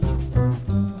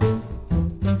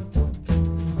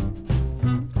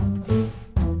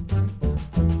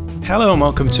Hello and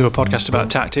welcome to a podcast about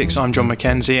tactics. I'm John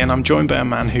Mackenzie and I'm joined by a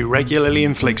man who regularly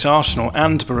inflicts Arsenal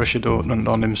and Borussia Dortmund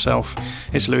on himself.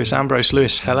 It's Lewis Ambrose.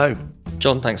 Lewis, hello.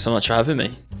 John, thanks so much for having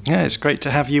me. Yeah, it's great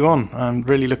to have you on. I'm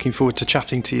really looking forward to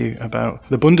chatting to you about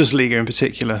the Bundesliga in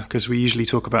particular, because we usually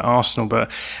talk about Arsenal.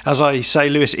 But as I say,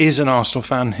 Lewis is an Arsenal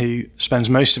fan who spends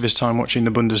most of his time watching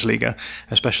the Bundesliga,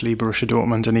 especially Borussia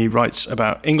Dortmund, and he writes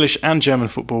about English and German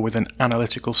football with an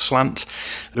analytical slant.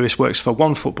 Lewis works for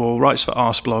One Football, writes for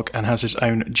Arsblog, and has his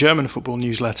own German football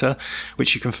newsletter,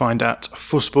 which you can find at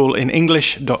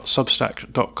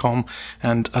fußballinenglish.substack.com.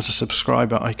 And as a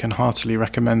subscriber, I can heartily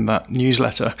recommend that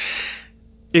newsletter.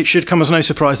 It should come as no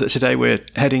surprise that today we're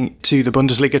heading to the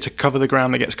Bundesliga to cover the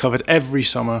ground that gets covered every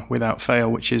summer without fail,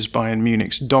 which is Bayern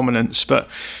Munich's dominance. But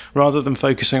rather than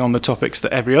focusing on the topics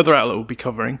that every other outlet will be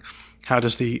covering, how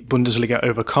does the Bundesliga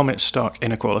overcome its stark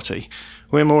inequality?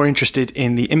 We're more interested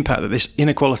in the impact that this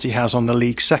inequality has on the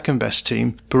league's second best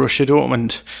team, Borussia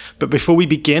Dortmund. But before we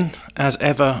begin, as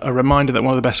ever, a reminder that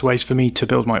one of the best ways for me to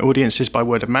build my audience is by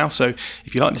word of mouth. So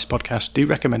if you like this podcast, do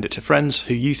recommend it to friends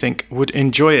who you think would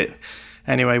enjoy it.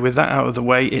 Anyway, with that out of the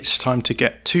way, it's time to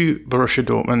get to Borussia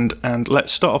Dortmund, and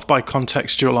let's start off by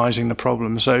contextualising the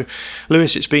problem. So,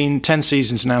 Lewis, it's been 10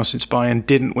 seasons now since Bayern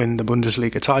didn't win the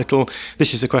Bundesliga title.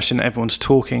 This is the question that everyone's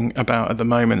talking about at the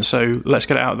moment, so let's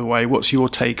get it out of the way. What's your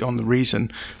take on the reason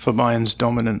for Bayern's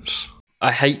dominance?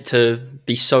 I hate to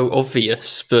be so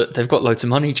obvious, but they've got loads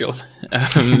of money, John.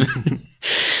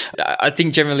 I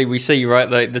think generally we see,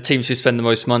 right, like the teams who spend the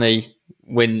most money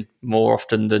win more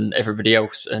often than everybody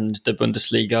else, and the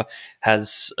Bundesliga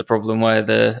has a problem where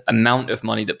the amount of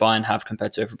money that Bayern have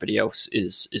compared to everybody else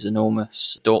is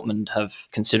enormous. Dortmund have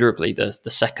considerably the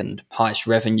second highest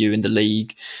revenue in the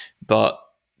league, but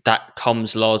that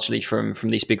comes largely from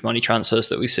these big money transfers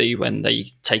that we see when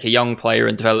they take a young player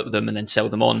and develop them and then sell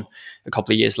them on a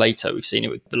couple of years later. We've seen it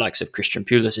with the likes of Christian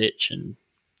Pulisic and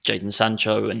Jadon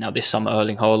Sancho, and now this summer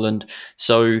Erling Haaland.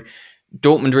 So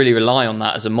Dortmund really rely on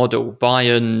that as a model.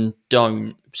 Bayern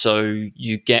don't. So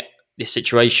you get this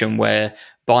situation where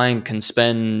Bayern can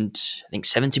spend, I think,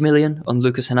 70 million on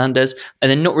Lucas Hernandez and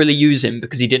then not really use him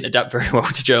because he didn't adapt very well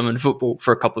to German football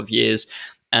for a couple of years.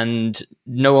 And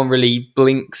no one really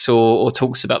blinks or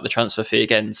talks about the transfer fee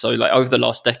again. So like over the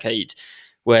last decade,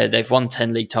 where they've won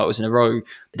 10 league titles in a row,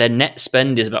 their net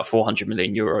spend is about 400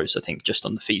 million euros, I think, just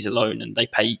on the fees alone. And they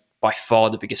pay by far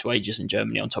the biggest wages in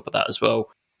Germany on top of that as well.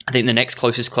 I think the next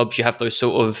closest clubs, you have those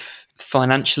sort of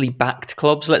financially backed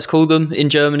clubs, let's call them, in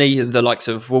Germany, the likes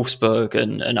of Wolfsburg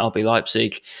and RB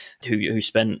Leipzig, who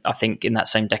spent, I think, in that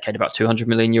same decade about 200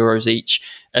 million euros each.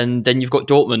 And then you've got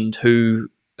Dortmund, who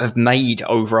have made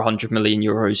over 100 million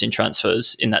euros in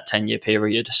transfers in that 10-year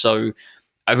period. So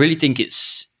I really think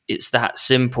it's that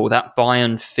simple. That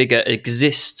Bayern figure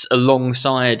exists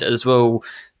alongside as well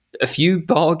a few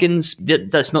bargains.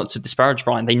 That's not to disparage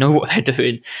Bayern. They know what they're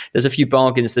doing. There's a few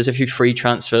bargains. There's a few free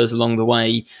transfers along the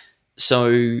way.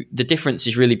 So the difference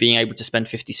is really being able to spend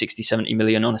 50, 60, 70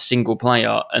 million on a single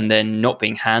player and then not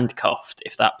being handcuffed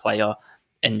if that player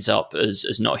ends up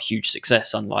as not a huge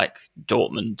success, unlike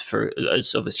Dortmund,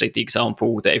 as obviously the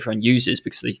example that everyone uses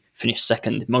because they finished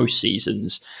second most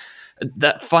seasons.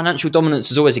 That financial dominance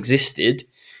has always existed,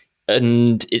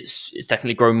 and it's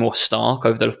definitely grown more stark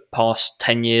over the past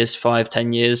 10 years. I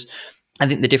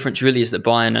think the difference really is that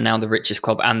Bayern are now the richest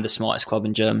club and the smartest club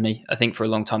in Germany. I think for a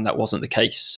long time that wasn't the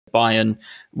case. Bayern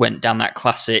went down that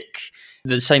classic,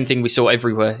 the same thing we saw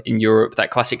everywhere in Europe,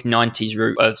 that classic 90s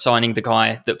route of signing the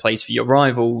guy that plays for your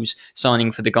rivals,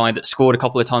 signing for the guy that scored a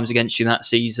couple of times against you that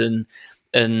season.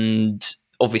 And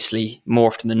obviously, more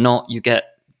often than not, you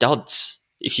get duds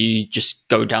if you just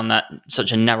go down that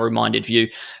such a narrow-minded view.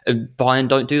 Bayern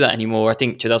don't do that anymore. I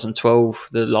think 2012,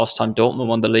 the last time Dortmund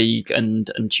won the league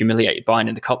and humiliated Bayern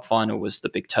in the cup final, was the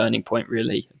big turning point,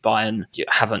 really. Bayern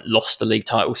haven't lost the league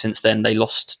title since then. They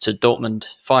lost to Dortmund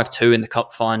 5-2 in the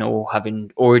cup final,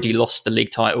 having already lost the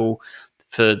league title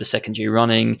for the second year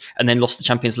running, and then lost the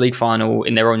Champions League final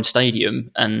in their own stadium.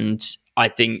 And I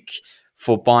think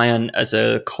for Bayern as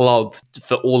a club,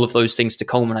 for all of those things to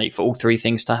culminate, for all three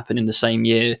things to happen in the same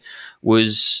year,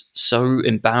 was so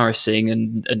embarrassing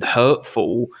and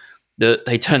hurtful that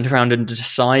they turned around and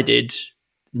decided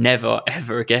never,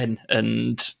 ever again.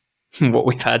 And what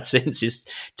we've had since is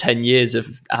 10 years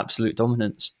of absolute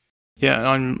dominance. Yeah,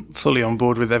 I'm fully on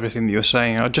board with everything that you're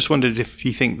saying. I just wondered if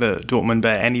you think that Dortmund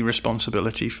bear any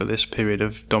responsibility for this period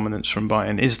of dominance from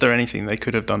Bayern. Is there anything they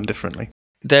could have done differently?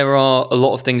 There are a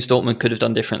lot of things Dortmund could have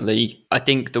done differently. I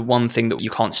think the one thing that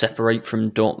you can't separate from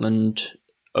Dortmund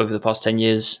over the past 10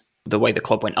 years, the way the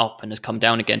club went up and has come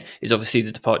down again, is obviously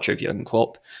the departure of Jurgen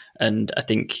Klopp. and I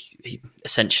think he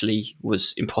essentially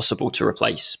was impossible to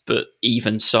replace. But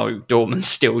even so, Dortmund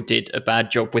still did a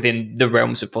bad job within the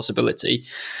realms of possibility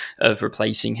of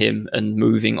replacing him and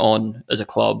moving on as a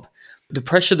club. The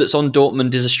pressure that's on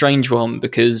Dortmund is a strange one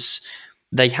because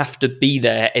they have to be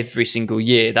there every single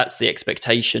year. That's the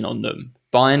expectation on them.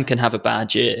 Bayern can have a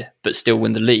bad year but still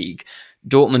win the league.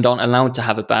 Dortmund aren't allowed to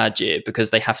have a bad year because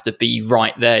they have to be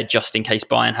right there just in case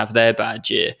Bayern have their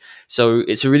bad year. So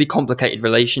it's a really complicated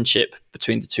relationship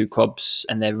between the two clubs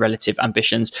and their relative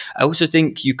ambitions. I also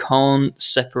think you can't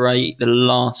separate the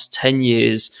last 10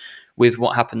 years with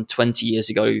what happened 20 years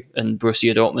ago, and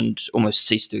Borussia Dortmund almost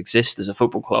ceased to exist as a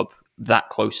football club that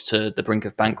close to the brink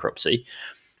of bankruptcy.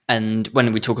 And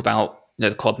when we talk about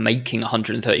the club making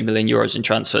 130 million euros in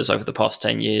transfers over the past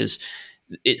 10 years,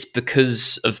 it's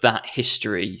because of that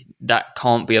history that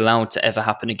can't be allowed to ever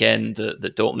happen again,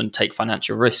 that Dortmund take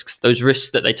financial risks. Those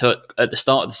risks that they took at the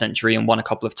start of the century and won a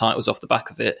couple of titles off the back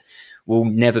of it will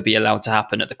never be allowed to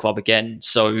happen at the club again.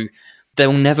 So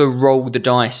they'll never roll the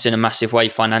dice in a massive way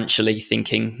financially,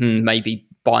 thinking, maybe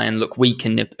Bayern look weak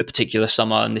in a particular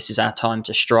summer and this is our time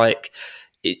to strike.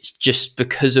 It's just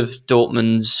because of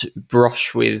Dortmund's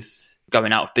brush with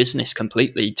going out of business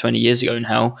completely 20 years ago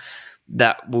now,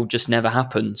 that will just never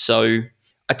happen. So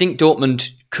I think Dortmund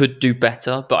could do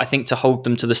better, but I think to hold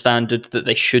them to the standard that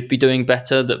they should be doing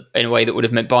better, that in a way that would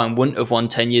have meant Bayern wouldn't have won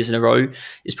 10 years in a row,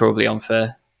 is probably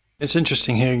unfair. It's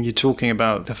interesting hearing you talking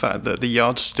about the fact that the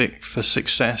yardstick for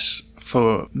success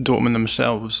for Dortmund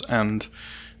themselves and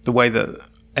the way that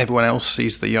everyone else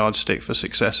sees the yardstick for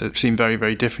success, it seemed very,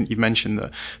 very different. You mentioned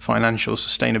that financial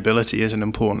sustainability is an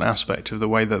important aspect of the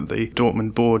way that the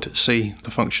Dortmund board see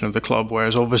the function of the club,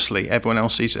 whereas obviously everyone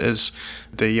else sees it as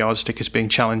the yardstick as being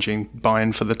challenging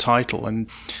Bayern for the title. And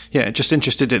yeah, just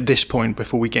interested at this point,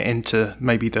 before we get into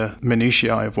maybe the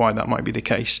minutiae of why that might be the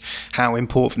case, how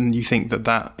important you think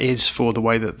that is for the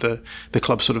way that the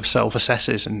club sort of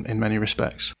self-assesses in many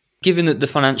respects. Given that the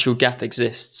financial gap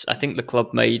exists, I think the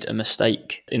club made a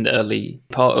mistake in the early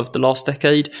part of the last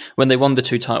decade when they won the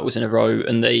 2 titles in a row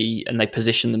and they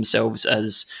positioned themselves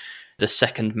as the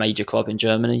second major club in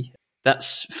Germany.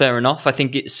 That's fair enough. I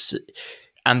think it's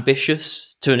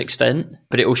ambitious to an extent,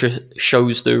 but it also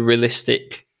shows the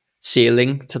realistic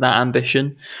ceiling to that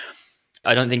ambition.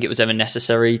 I don't think it was ever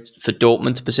necessary for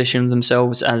Dortmund to position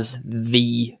themselves as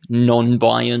the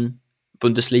non-Bayern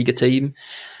Bundesliga team.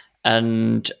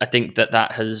 And I think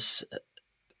that has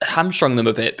hamstrung them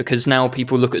a bit, because now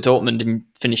people look at Dortmund and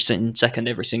finish in second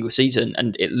every single season,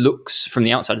 and it looks from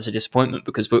the outside as a disappointment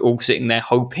because we're all sitting there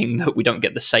hoping that we don't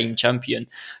get the same champion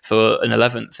for an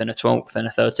 11th and a 12th and a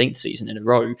 13th season in a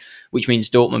row, which means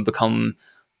Dortmund become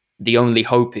the only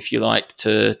hope, if you like,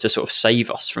 to sort of save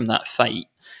us from that fate.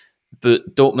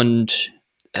 But Dortmund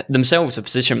themselves have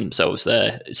positioned themselves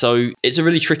there. So it's a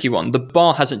really tricky one. The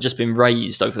bar hasn't just been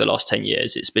raised over the last 10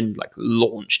 years. It's been like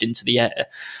launched into the air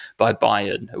by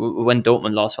Bayern. When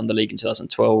Dortmund last won the league in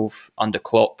 2012 under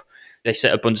Klopp, they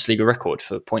set a Bundesliga record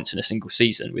for points in a single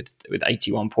season with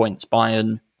 81 points.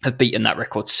 Bayern have beaten that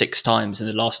record 6 times in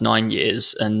the last 9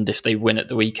 years. And if they win at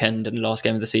the weekend in the last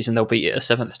game of the season, they'll beat it a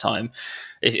 7th time.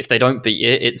 If they don't beat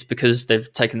it, it's because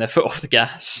they've taken their foot off the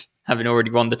gas, having already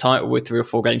won the title with 3 or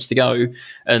 4 games to go,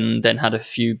 and then had a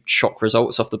few shock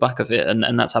results off the back of it.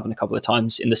 And that's happened a couple of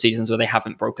times in the seasons where they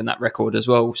haven't broken that record as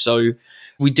well. So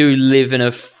we do live in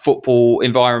a football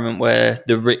environment where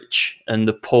the rich and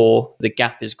the poor, the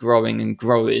gap is growing and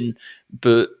growing.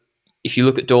 But if you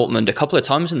look at Dortmund, a couple of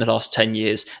times in the last 10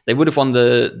 years, they would have won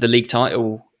the league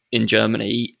title in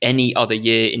Germany any other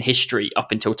year in history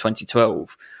up until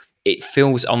 2012. It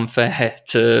feels unfair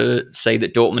to say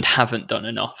that Dortmund haven't done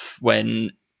enough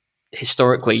when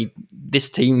historically this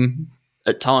team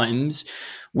at times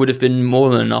would have been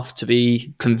more than enough to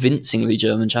be convincingly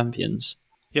German champions.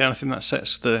 Yeah, I think that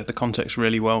sets the context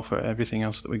really well for everything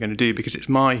else that we're going to do, because it's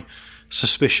my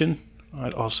suspicion,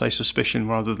 I'll say suspicion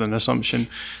rather than assumption,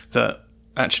 that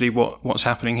actually what's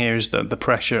happening here is that the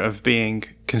pressure of being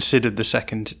considered the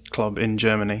second club in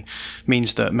Germany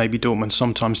means that maybe Dortmund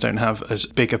sometimes don't have as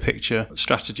big a picture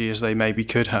strategy as they maybe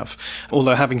could have.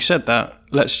 Although having said that,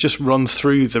 let's just run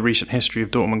through the recent history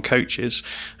of Dortmund coaches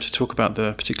to talk about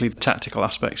particularly the tactical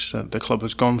aspects that the club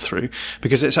has gone through,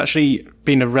 because it's actually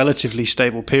been a relatively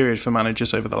stable period for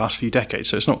managers over the last few decades.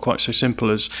 So it's not quite so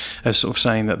simple as sort of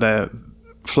saying that they're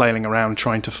flailing around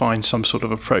trying to find some sort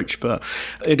of approach. But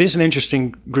it is an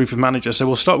interesting group of managers. So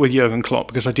we'll start with Jurgen Klopp,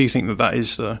 because I do think that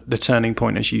is the turning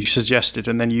point, as you suggested.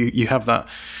 And then you have that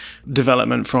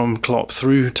development from Klopp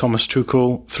through Thomas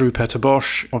Tuchel, through Peter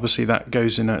Bosz. Obviously, that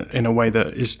goes in a way that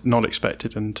is not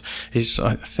expected and is,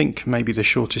 I think, maybe the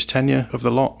shortest tenure of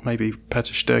the lot. Maybe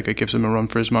Peter Stöger gives him a run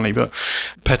for his money, but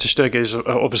Peter Stöger is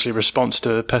obviously a response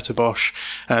to Peter Bosz.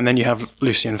 And then you have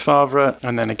Lucien Favre,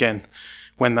 and then again,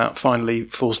 when that finally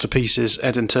falls to pieces,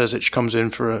 Edin Terzic comes in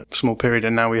for a small period,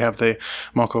 and now we have the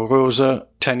Marco Rose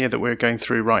tenure that we're going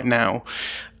through right now.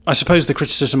 I suppose the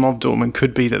criticism of Dortmund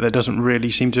could be that there doesn't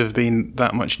really seem to have been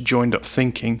that much joined up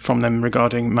thinking from them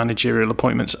regarding managerial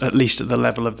appointments, at least at the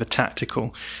level of the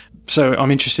tactical. So I'm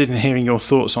interested in hearing your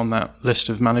thoughts on that list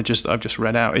of managers that I've just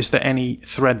read out. Is there any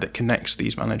thread that connects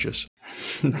these managers?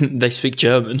 They speak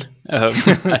German. I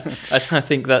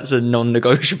think that's a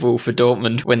non-negotiable for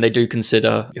Dortmund when they do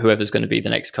consider whoever's going to be the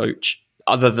next coach.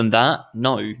 Other than that,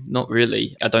 no, not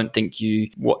really. I don't think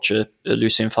you watch a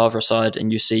Lucien Favre side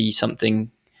and you see something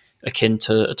akin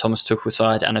to a Thomas Tuchel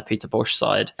side and a Peter Bosz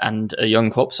side and a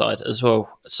young Klopp side as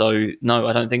well. So no,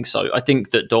 I don't think so. I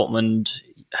think that Dortmund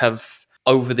have,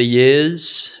 over the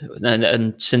years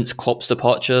and since Klopp's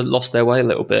departure, lost their way a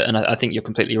little bit. And I think you're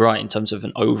completely right in terms of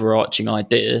an overarching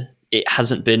idea. It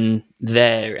hasn't been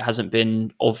there. It hasn't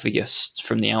been obvious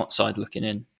from the outside looking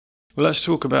in. Well, let's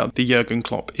talk about the Jurgen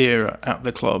Klopp era at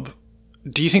the club.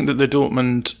 Do you think that the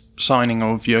Dortmund signing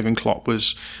of Jurgen Klopp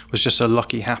was just a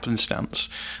lucky happenstance?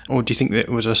 Or do you think that it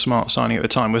was a smart signing at the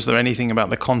time? Was there anything about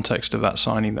the context of that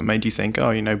signing that made you think,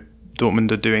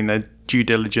 Dortmund are doing their due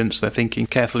diligence, they're thinking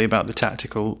carefully about the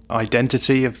tactical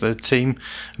identity of the team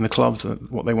and the club,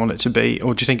 what they want it to be?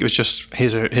 Or do you think it was just,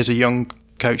 here's a young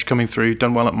coach coming through,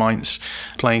 done well at Mainz,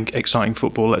 playing exciting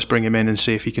football, let's bring him in and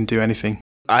see if he can do anything?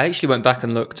 I actually went back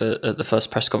and looked at the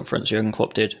first press conference Jurgen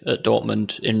Klopp did at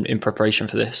Dortmund in preparation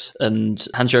for this, and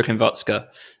Hans-Joachim Watzke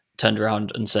turned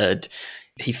around and said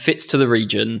he fits to the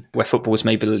region where football is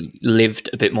maybe lived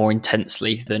a bit more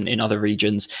intensely than in other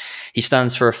regions. He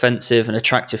stands for offensive and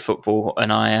attractive football,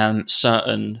 and I am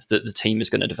certain that the team is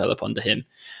going to develop under him.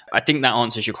 I think that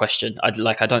answers your question. I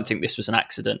don't think this was an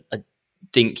accident. I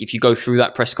think if you go through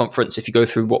that press conference, if you go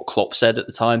through what Klopp said at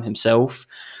the time himself,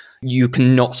 you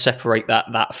cannot separate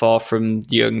that far from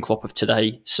the Jurgen Klopp of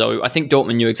today. So I think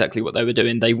Dortmund knew exactly what they were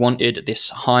doing. They wanted this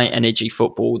high-energy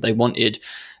football. They wanted,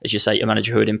 as you say, a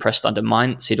manager who had impressed under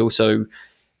Mainz. He'd also,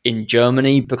 in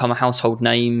Germany, become a household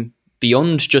name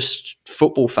beyond just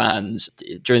football fans.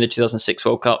 During the 2006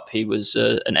 World Cup, he was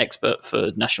an expert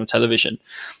for national television,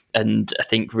 and I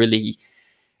think really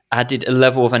added a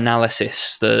level of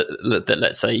analysis that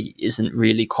let's say, isn't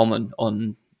really common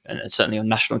on, and certainly on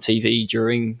national TV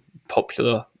during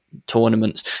popular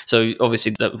tournaments. So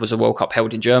obviously that was a World Cup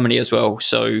held in Germany as well.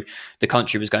 So the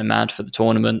country was going mad for the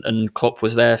tournament, and Klopp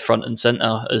was there front and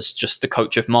centre as just the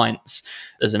coach of Mainz,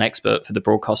 as an expert for the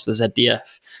broadcaster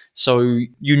ZDF. So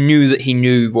you knew that he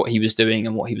knew what he was doing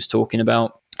and what he was talking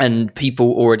about. And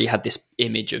people already had this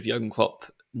image of Jurgen Klopp,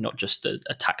 not just a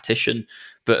tactician,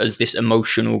 but as this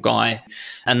emotional guy.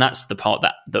 And that's the part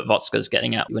that Watzke's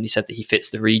getting at when he said that he fits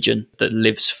the region that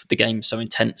lives the game so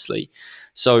intensely.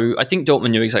 So I think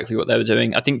Dortmund knew exactly what they were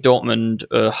doing. I think Dortmund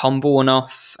are humble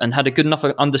enough and had a good enough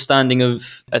understanding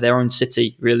of their own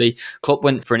city, really. Klopp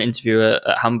went for an interview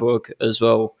at Hamburg as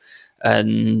well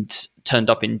and turned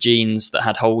up in jeans that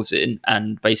had holes in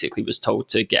and basically was told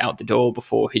to get out the door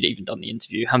before he'd even done the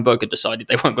interview. Hamburg had decided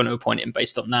they weren't going to appoint him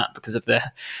based on that because of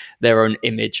their own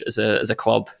image as a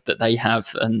club that they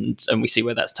have, and we see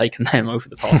where that's taken them over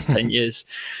the past 10 years.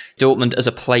 Dortmund as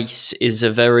a place is a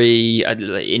very,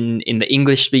 in the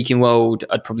English-speaking world,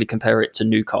 I'd probably compare it to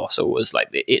Newcastle as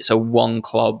it's a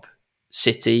one-club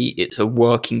city, it's a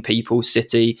working people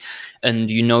city, and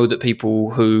you know that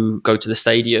people who go to the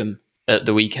stadium at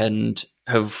the weekend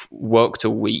have worked a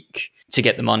week to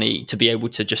get the money to be able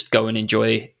to just go and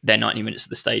enjoy their 90 minutes at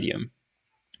the stadium.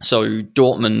 So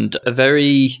Dortmund are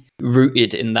very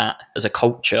rooted in that as a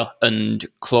culture, and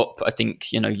Klopp, I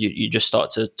think, you just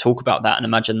start to talk about that and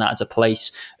imagine that as a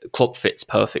place. Klopp fits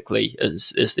perfectly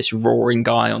as this roaring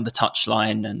guy on the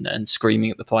touchline and screaming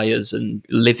at the players and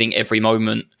living every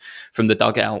moment from the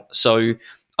dugout. So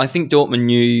I think Dortmund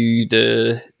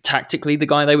knew tactically the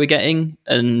guy they were getting,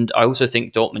 and I also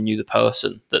think Dortmund knew the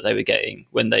person that they were getting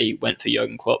when they went for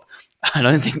Jurgen Klopp. I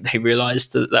don't think they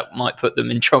realised that might put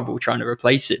them in trouble trying to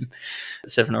replace him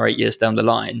 7 or 8 years down the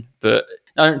line. But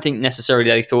I don't think necessarily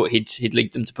they thought he'd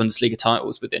lead them to Bundesliga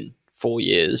titles within 4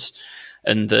 years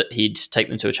and that he'd take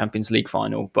them to a Champions League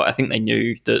final. But I think they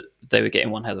knew that they were getting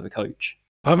one hell of a coach.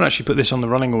 I haven't actually put this on the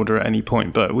running order at any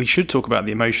point, but we should talk about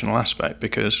the emotional aspect,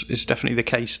 because it's definitely the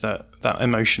case that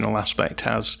emotional aspect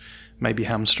has maybe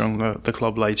hamstrung the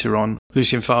club later on.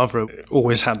 Lucien Favre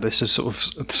always had this as sort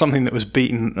of something that was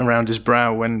beaten around his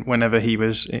brow whenever he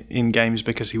was in games,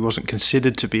 because he wasn't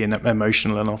considered to be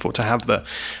emotional enough or to have the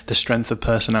strength of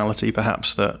personality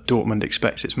perhaps that Dortmund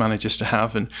expects its managers to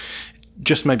have. And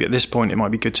just maybe at this point, it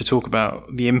might be good to talk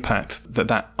about the impact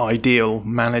that ideal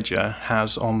manager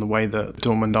has on the way that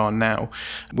Dortmund are now.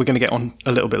 We're going to get on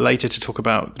a little bit later to talk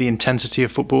about the intensity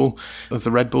of football, of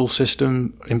the Red Bull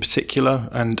system in particular,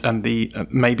 and the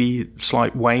maybe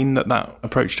slight wane that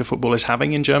approach to football is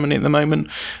having in Germany at the moment.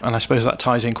 And I suppose that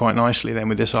ties in quite nicely then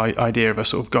with this idea of a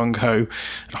sort of gung-ho,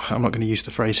 I'm not going to use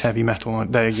the phrase heavy metal,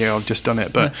 there you go, I've just done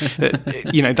it, but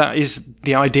that is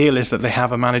the ideal, is that they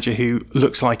have a manager who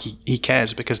looks like he cares,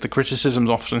 because the criticisms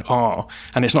often are,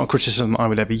 and it's not a criticism I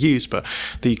would ever use, but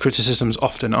the criticisms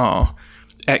often are,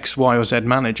 X, Y or Z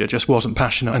manager just wasn't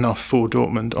passionate enough for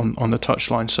Dortmund on the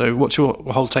touchline. So what's your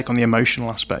whole take on the emotional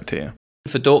aspect here?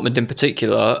 For Dortmund in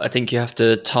particular, I think you have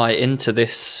to tie into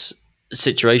this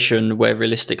situation where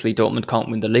realistically Dortmund can't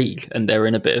win the league and they're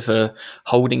in a bit of a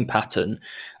holding pattern.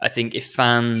 I think if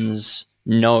fans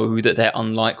know that they're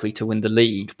unlikely to win the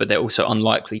league, but they're also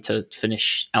unlikely to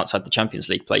finish outside the Champions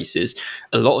League places,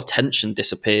 a lot of tension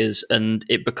disappears, and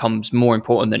it becomes more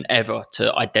important than ever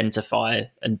to identify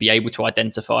and be able to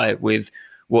identify with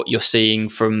what you're seeing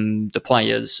from the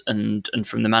players and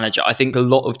from the manager. I think a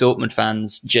lot of Dortmund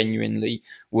fans genuinely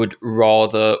would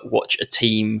rather watch a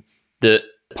team that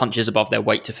punches above their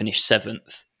weight to finish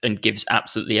seventh and gives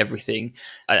absolutely everything.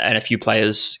 And a few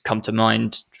players come to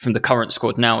mind from the current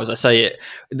squad now, as I say it,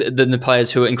 than the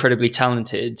players who are incredibly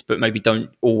talented, but maybe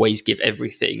don't always give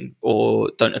everything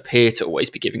or don't appear to always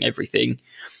be giving everything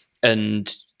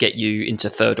and get you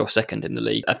into third or second in the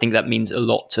league. I think that means a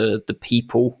lot to the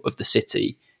people of the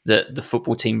city, that the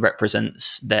football team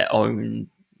represents their own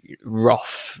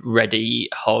rough, ready,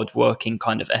 hard-working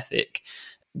kind of ethic.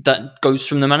 That goes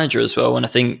from the manager as well. And I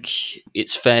think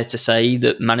it's fair to say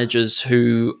that managers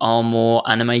who are more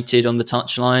animated on the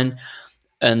touchline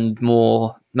and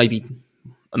more maybe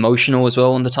emotional as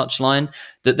well on the touchline,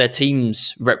 that their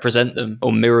teams represent them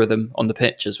or mirror them on the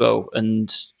pitch as well.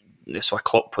 And that's why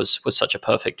Klopp was such a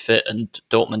perfect fit. And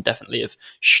Dortmund definitely have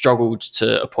struggled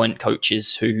to appoint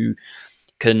coaches who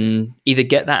can either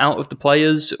get that out of the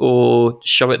players or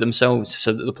show it themselves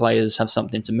so that the players have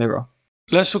something to mirror.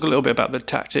 Let's talk a little bit about the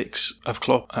tactics of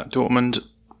Klopp at Dortmund.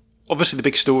 Obviously, the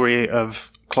big story of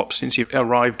Klopp since he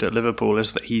arrived at Liverpool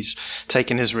is that he's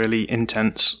taken his really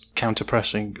intense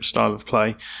counter-pressing style of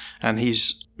play and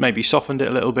he's maybe softened it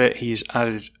a little bit. He's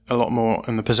added a lot more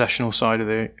on the possessional side of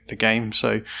the game.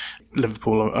 So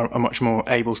Liverpool are much more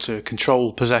able to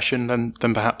control possession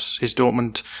than perhaps his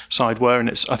Dortmund side were. And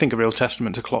it's, I think, a real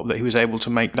testament to Klopp that he was able to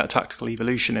make that tactical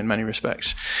evolution in many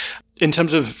respects. In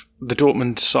terms of the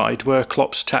Dortmund side, were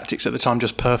Klopp's tactics at the time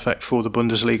just perfect for the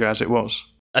Bundesliga as it was?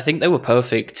 I think they were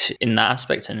perfect in that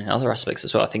aspect and in other aspects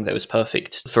as well. I think they was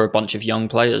perfect for a bunch of young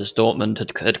players. Dortmund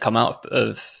had come out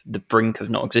of the brink of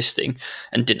not existing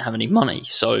and didn't have any money.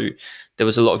 So there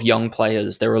was a lot of young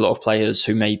players. There were a lot of players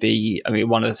who maybe,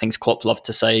 one of the things Klopp loved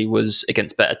to say was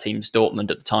against better teams,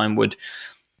 Dortmund at the time would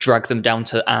drag them down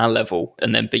to our level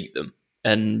and then beat them.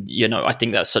 And, I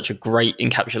think that's such a great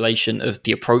encapsulation of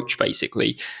the approach,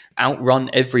 basically.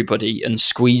 Outrun everybody and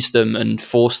squeeze them and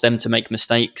force them to make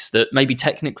mistakes that maybe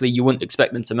technically you wouldn't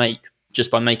expect them to make,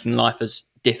 just by making life as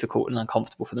difficult and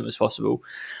uncomfortable for them as possible.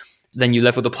 Then you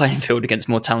level the playing field against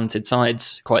more talented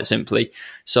sides, quite simply.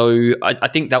 So I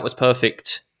think that was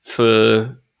perfect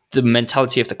for the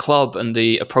mentality of the club and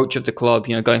the approach of the club,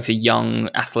 going for young,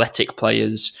 athletic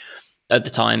players at the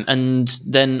time. And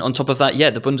then on top of that,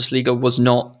 the Bundesliga was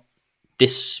not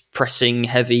this pressing,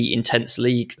 heavy, intense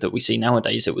league that we see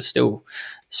nowadays. It was still,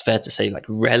 it's fair to say, like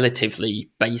relatively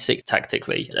basic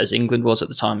tactically, as England was at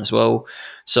the time as well.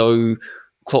 So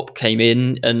Klopp came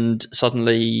in and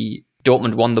suddenly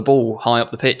Dortmund won the ball high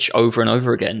up the pitch over and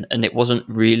over again. And it wasn't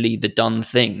really the done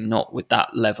thing, not with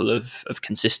that level of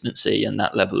consistency and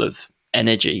that level of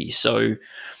energy. So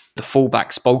the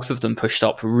fullbacks, both of them pushed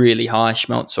up really high,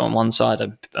 Schmelzer on one side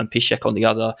and Piszczek on the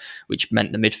other, which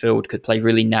meant the midfield could play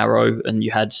really narrow. And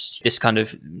you had this kind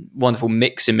of wonderful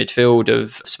mix in midfield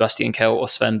of Sebastian Kehl or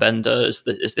Sven Bender as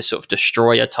this sort of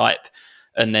destroyer type,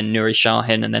 and then Nuri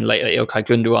Sahin, and then later Ilkay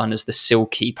Gundogan as the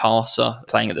silky passer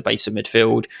playing at the base of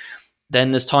midfield.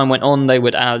 Then as time went on, they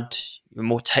would add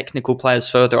more technical players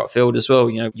further upfield as well.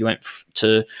 You went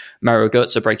to Mario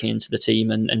Götze breaking into the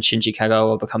team and Shinji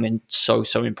Kagawa becoming so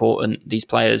important. These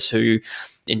players who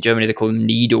in Germany they call them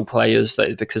needle players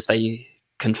because they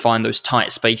can find those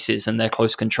tight spaces and their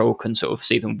close control can sort of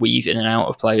see them weave in and out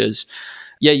of players.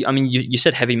 You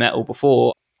said heavy metal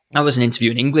before. That was an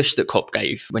interview in English that Klopp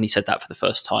gave when he said that for the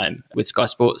first time with Sky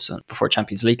Sports before a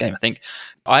Champions League game, I think.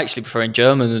 I actually prefer in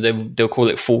German, they'll call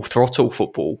it full throttle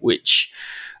football, which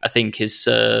I think is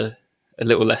a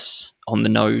little less on the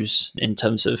nose in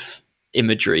terms of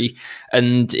imagery.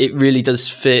 And it really does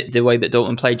fit the way that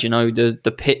Dortmund played.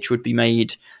 The pitch would be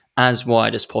made as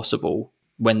wide as possible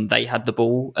when they had the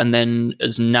ball, and then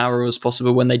as narrow as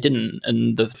possible when they didn't.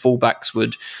 And the fullbacks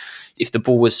would, if the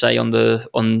ball was, say, on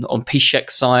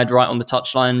Piszczek's side, right on the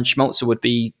touchline, Schmelzer would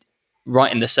be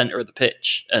right in the centre of the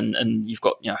pitch, and you've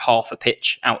got half a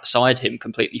pitch outside him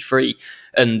completely free,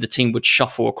 and the team would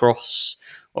shuffle across.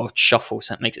 Or shuffle,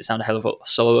 so that makes it sound a hell of a lot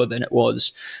slower than it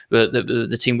was. But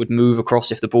the team would move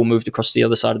across if the ball moved across the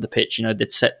other side of the pitch.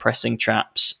 They'd set pressing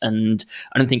traps, and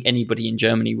I don't think anybody in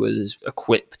Germany was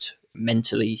equipped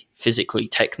mentally, physically,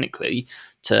 technically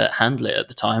to handle it at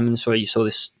the time. And so you saw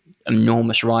this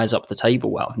enormous rise up the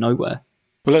table out of nowhere.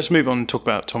 Well, let's move on and talk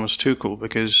about Thomas Tuchel,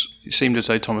 because it seemed as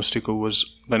though Thomas Tuchel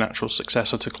was the natural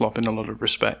successor to Klopp in a lot of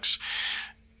respects.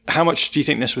 How much do you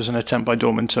think this was an attempt by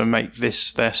Dortmund to make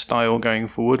this their style going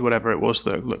forward, whatever it was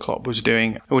that Klopp was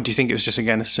doing? Or do you think it was just,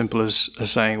 again, as simple as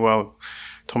saying, well,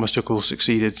 Thomas Tuchel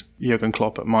succeeded Jurgen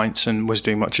Klopp at Mainz and was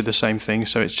doing much of the same thing,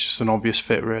 so it's just an obvious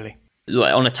fit, really?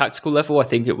 Like, on a tactical level, I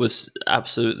think it was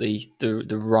absolutely the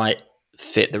right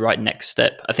fit, the right next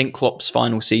step. I think Klopp's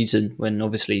final season, when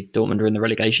obviously Dortmund were in the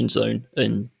relegation zone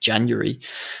in January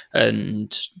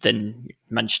and then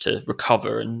managed to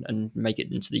recover and make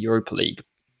it into the Europa League.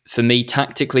 For me,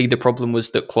 tactically, the problem was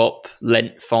that Klopp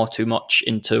lent far too much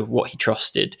into what he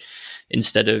trusted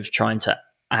instead of trying to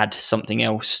add something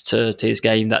else to his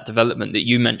game, that development that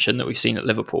you mentioned that we've seen at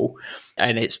Liverpool.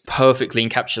 And it's perfectly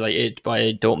encapsulated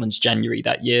by Dortmund's January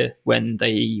that year, when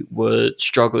they were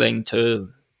struggling to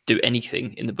do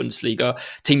anything in the Bundesliga.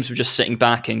 Teams were just sitting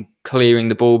back and clearing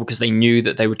the ball because they knew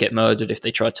that they would get murdered if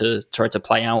they tried to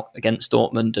play out against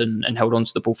Dortmund and held on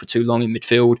to the ball for too long in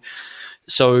midfield.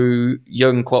 So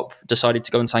Jurgen Klopp decided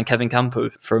to go and sign Kevin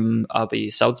Campo from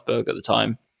RB Salzburg at the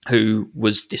time, who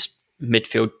was this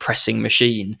midfield pressing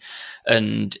machine.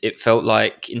 And it felt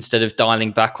like, instead of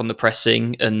dialing back on the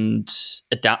pressing and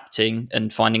adapting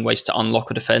and finding ways to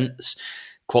unlock a defence,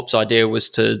 Klopp's idea was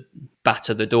to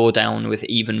batter the door down with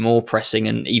even more pressing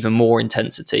and even more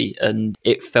intensity. And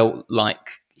it felt like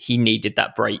he needed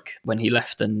that break when he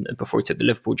left and before he took the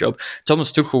Liverpool job.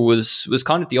 Thomas Tuchel was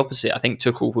kind of the opposite. I think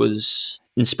Tuchel was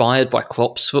inspired by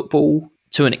Klopp's football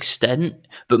to an extent,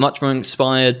 but much more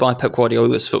inspired by Pep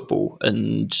Guardiola's football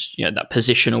and that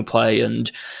positional play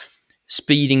and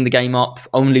speeding the game up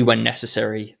only when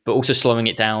necessary, but also slowing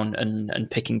it down and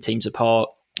picking teams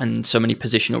apart. And so many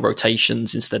positional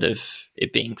rotations instead of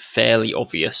it being fairly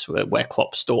obvious where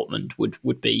Klopp's Dortmund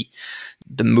would be.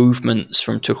 The movements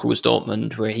from Tuchel's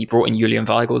Dortmund, where he brought in Julian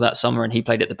Weigl that summer and he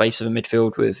played at the base of a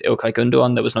midfield with Ilkay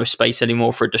Gundogan. There was no space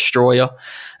anymore for a destroyer.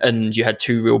 And you had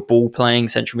two real ball-playing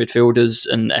central midfielders,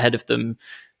 and ahead of them,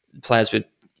 players with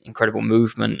incredible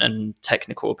movement and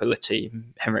technical ability.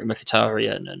 Henrik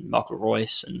Mkhitaryan and Marco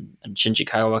Reus and Shinji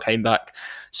Kagawa came back.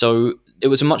 So it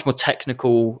was a much more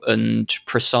technical and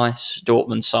precise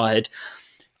Dortmund side.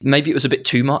 Maybe it was a bit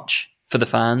too much for the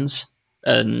fans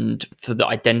and for the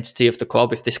identity of the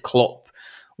club. If this Klopp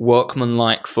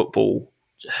workmanlike football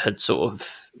had sort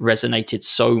of resonated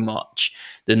so much,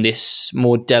 then this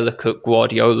more delicate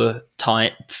Guardiola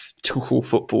type Tuchel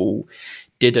football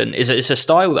didn't. It's a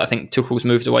style that I think Tuchel's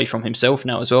moved away from himself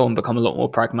now as well and become a lot more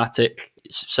pragmatic.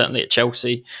 Certainly at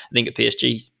Chelsea. I think at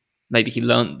PSG, maybe he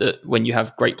learned that when you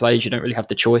have great players, you don't really have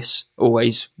the choice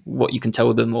always what you can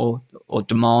tell them or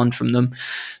demand from them.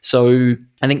 So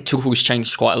I think Tuchel's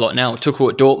changed quite a lot now.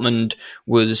 Tuchel at Dortmund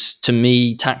was, to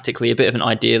me, tactically a bit of an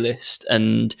idealist,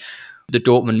 and the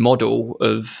Dortmund model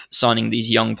of signing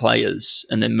these young players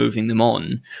and then moving them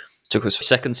on. Tuchel's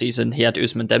second season, he had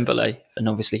Ousmane Dembele, and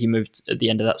obviously he moved at the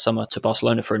end of that summer to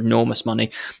Barcelona for enormous money.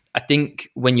 I think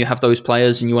when you have those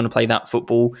players and you want to play that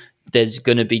football, there's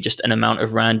going to be just an amount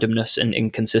of randomness and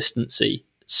inconsistency.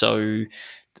 So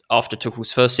after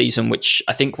Tuchel's first season, which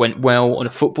I think went well on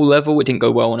a football level, it didn't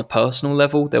go well on a personal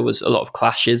level. There was a lot of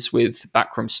clashes with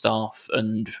backroom staff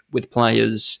and with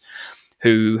players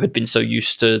who had been so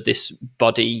used to this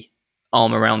buddy,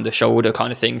 arm around the shoulder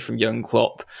kind of thing from Jurgen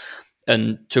Klopp.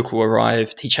 And Tuchel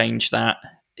arrived, he changed that.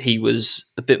 He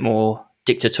was a bit more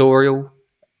dictatorial,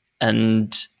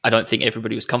 and I don't think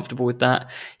everybody was comfortable with that.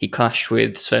 He clashed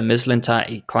with Sven Mislintat,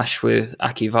 he clashed with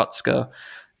Aki Watzke.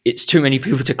 It's too many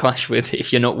people to clash with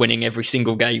if you're not winning every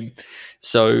single game.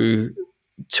 So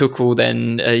Tuchel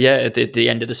then, at the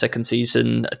end of the second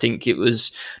season, I think it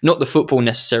was not the football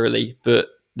necessarily, but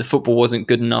the football wasn't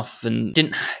good enough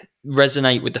and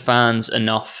resonate with the fans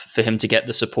enough for him to get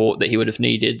the support that he would have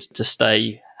needed to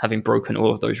stay, having broken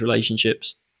all of those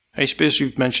relationships. Hey Spears,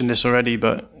 you've mentioned this already,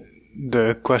 but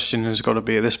the question has got to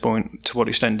be at this point, to what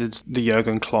extent did the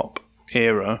Jurgen Klopp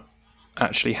era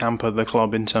actually hamper the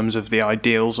club in terms of the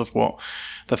ideals of what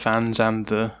the fans and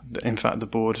in fact the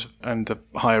board and the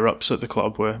higher ups at the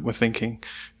club were thinking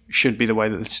should be the way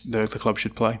that the club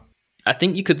should play? I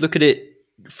think you could look at it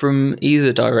from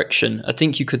either direction. I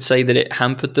think you could say that it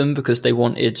hampered them because they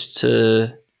wanted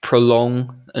to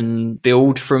prolong and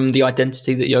build from the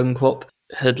identity that Jurgen Klopp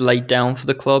had laid down for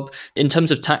the club. In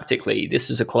terms of tactically, this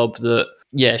is a club that,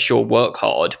 yeah, sure, work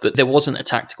hard, but there wasn't a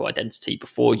tactical identity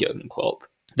before Jurgen Klopp.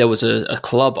 There was a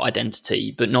club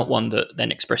identity, but not one that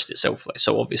then expressed itself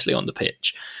so obviously on the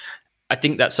pitch. I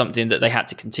think that's something that they had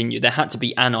to continue. There had to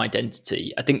be an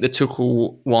identity. I think the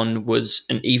Tuchel one was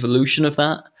an evolution of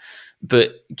that,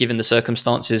 but given the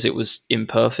circumstances, it was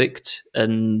imperfect.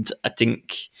 And I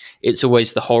think it's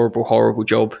always the horrible, horrible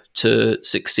job to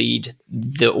succeed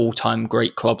the all-time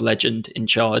great club legend in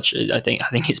charge. I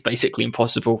think it's basically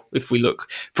impossible. If we look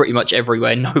pretty much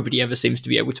everywhere, nobody ever seems to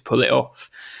be able to pull it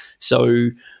off. So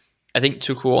I think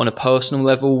Tuchel on a personal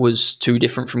level was too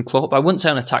different from Klopp. I wouldn't say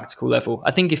on a tactical level.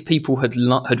 I think if people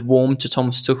had warmed to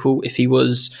Thomas Tuchel, if he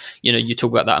was, you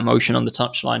talk about that emotion on the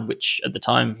touchline, which at the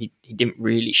time he didn't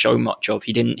really show much of.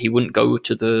 He wouldn't go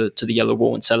to the yellow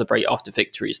wall and celebrate after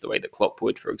victories the way that Klopp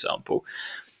would, for example.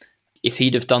 If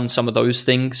he'd have done some of those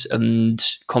things and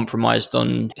compromised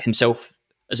on himself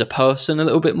as a person a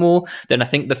little bit more, then I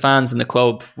think the fans and the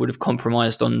club would have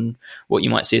compromised on what you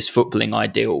might see as footballing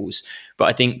ideals. But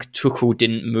I think Tuchel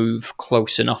didn't move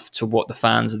close enough to what the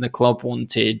fans and the club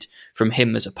wanted from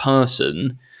him as a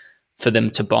person for them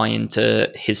to buy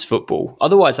into his football.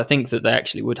 Otherwise, I think that they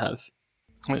actually would have.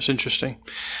 That's interesting.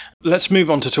 Let's move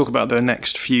on to talk about the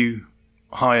next few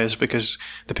hires, because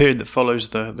the period that follows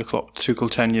the Klopp-Tuchel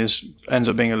tenures ends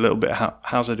up being a little bit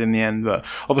hazard in the end, but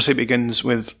obviously it begins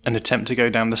with an attempt to go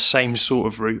down the same sort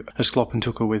of route as Klopp and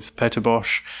Tuchel with Peter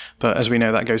Bosz, but as we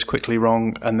know that goes quickly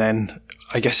wrong, and then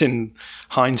I guess in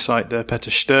hindsight the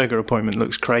Peter Stöger appointment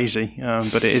looks crazy,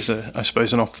 but it is I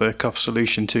suppose an off-the-cuff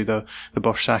solution to the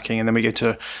Bosz sacking. And then we get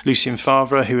to Lucien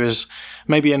Favre, who is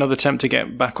maybe another attempt to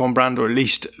get back on brand, or at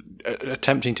least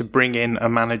attempting to bring in a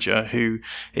manager who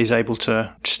is able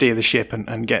to steer the ship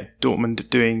and get Dortmund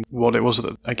doing what it was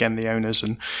that, again, the owners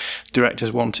and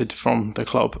directors wanted from the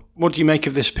club. What do you make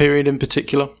of this period in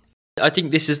particular? I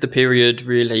think this is the period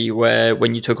really where,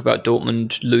 when you talk about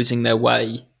Dortmund losing their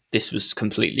way, this was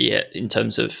completely it in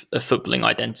terms of a footballing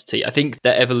identity. I think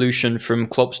the evolution from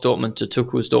Klopp's Dortmund to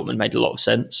Tuchel's Dortmund made a lot of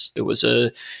sense. It was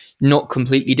not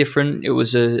completely different. It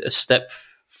was a step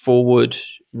forward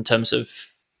in terms of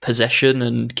possession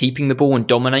and keeping the ball and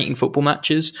dominating football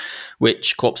matches,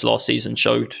 which Klopp's last season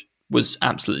showed was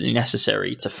absolutely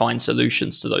necessary to find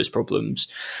solutions to those problems.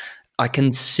 I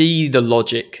can see the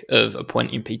logic of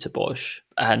appointing Peter Bosz,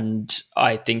 and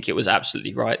I think it was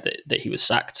absolutely right that he was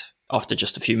sacked after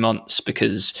just a few months,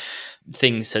 because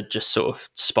things had just sort of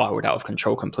spiraled out of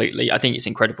control completely. I think it's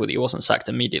incredible that he wasn't sacked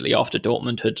immediately after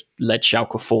Dortmund had led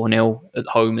Schalke 4-0 at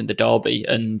home in the derby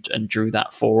and drew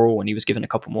that 4-4, and he was given a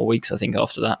couple more weeks, I think,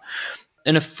 after that.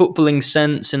 In a footballing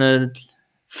sense, in a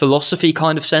philosophy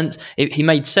kind of sense, he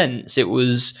made sense. It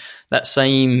was that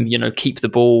same, keep the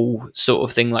ball sort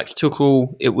of thing like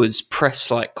Tuchel. It was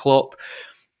press like Klopp,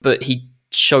 but he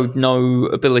showed no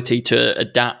ability to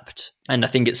adapt. And I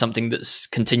think it's something that's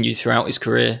continued throughout his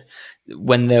career.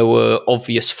 When there were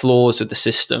obvious flaws with the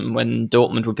system, when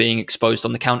Dortmund were being exposed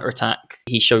on the counter-attack,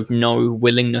 he showed no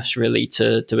willingness really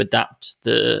to adapt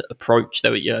the approach.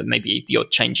 There were maybe the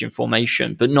odd change in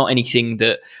formation, but not anything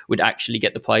that would actually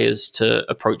get the players to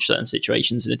approach certain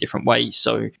situations in a different way.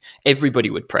 So everybody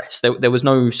would press. There was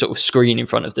no sort of screen in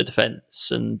front of the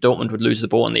defence, and Dortmund would lose the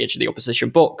ball on the edge of the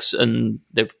opposition box, and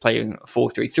they were playing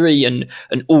 4-3-3,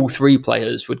 and all three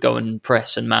players would go and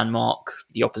press and man mark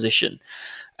the opposition.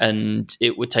 And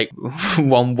it would take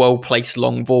one well-placed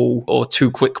long ball or two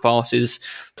quick passes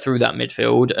through that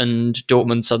midfield, and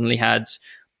Dortmund suddenly had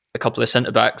a couple of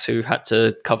centre-backs who had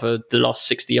to cover the last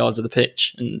 60 yards of the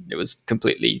pitch, and it was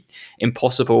completely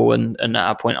impossible and at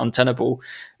our point untenable.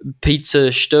 Peter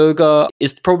Stöger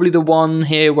is probably the one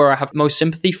here where I have most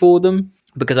sympathy for them,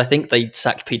 because I think they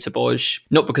sacked Peter Bosz,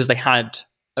 not because they had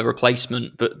a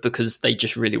replacement, but because they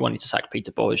just really wanted to sack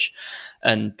Peter Bosz,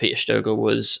 and Peter Stöger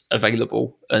was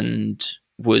available and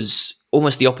was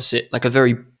almost the opposite, like a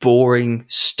very boring,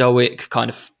 stoic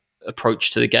kind of approach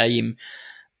to the game.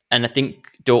 And I think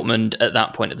Dortmund at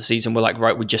that point of the season were like,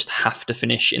 right, we just have to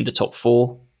finish in the top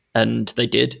four. And they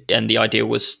did. And the idea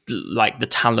was like the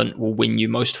talent will win you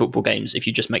most football games if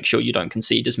you just make sure you don't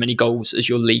concede as many goals as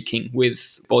you're leaking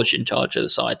with Bosch in charge of the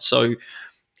side. So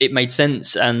it made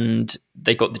sense, and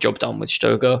they got the job done with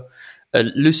Stöger.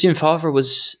 Lucien Favre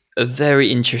was a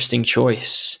very interesting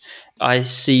choice. I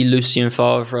see Lucien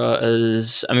Favre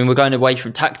as, I mean, we're going away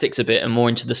from tactics a bit and more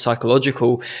into the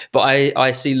psychological, but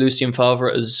I see Lucien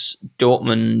Favre as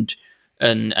Dortmund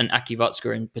and Aki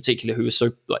Watzke in particular, who was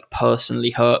so like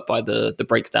personally hurt by the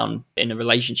breakdown in a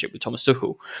relationship with Thomas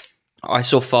Tuchel. I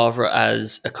saw Favre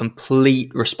as a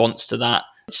complete response to that.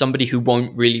 Somebody who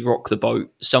won't really rock the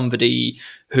boat. Somebody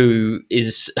who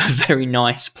is a very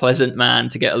nice, pleasant man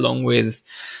to get along with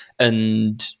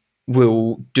and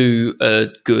will do a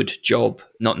good job,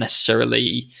 not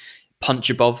necessarily punch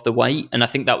above the weight. And I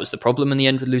think that was the problem in the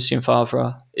end with Lucien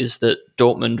Favre, is that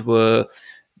Dortmund were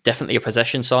definitely a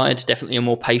possession side, definitely a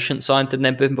more patient side than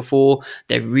they've been before.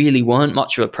 There really weren't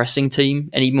much of a pressing team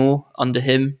anymore under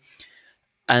him.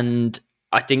 And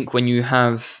I think when you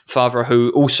have Favre,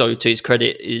 who also, to his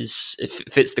credit,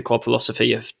 fits the club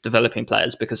philosophy of developing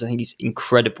players, because I think he's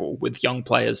incredible with young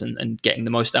players and getting the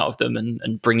most out of them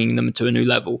and bringing them to a new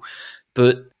level.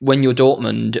 But when you're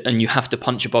Dortmund and you have to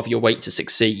punch above your weight to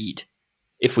succeed,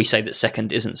 if we say that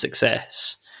second isn't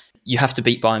success, you have to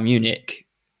beat Bayern Munich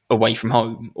away from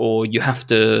home, or you have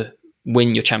to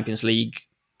win your Champions League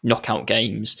knockout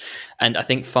games. And I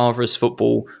think Favre's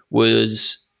football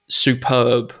was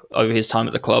superb over his time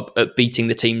at the club at beating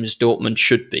the teams Dortmund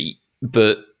should beat,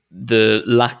 but the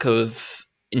lack of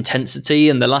intensity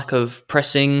and the lack of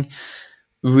pressing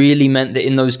really meant that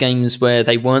in those games where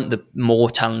they weren't the more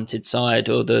talented side,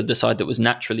 or the side that was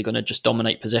naturally going to just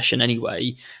dominate possession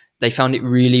anyway, they found it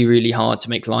really, really hard to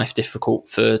make life difficult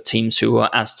for teams who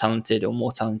are as talented or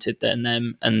more talented than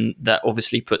them. And that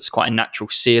obviously puts quite a natural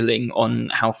ceiling on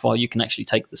how far you can actually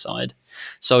take the side.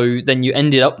 So then you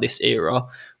ended up this era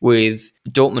with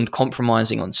Dortmund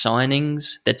compromising on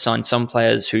signings. They'd signed some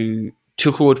players who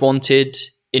Tuchel had wanted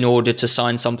in order to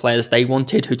sign some players they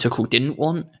wanted who Tuchel didn't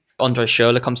want. Andre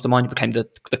Schürrle comes to mind. He became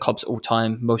the club's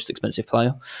all-time most expensive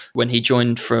player when he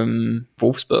joined from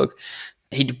Wolfsburg.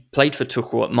 He'd played for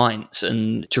Tuchel at Mainz,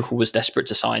 and Tuchel was desperate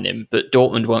to sign him, but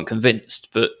Dortmund weren't convinced.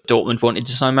 But Dortmund wanted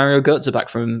to sign Mario Götze back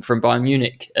from Bayern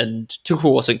Munich, and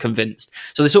Tuchel wasn't convinced.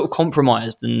 So they sort of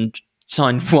compromised and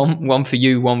signed one for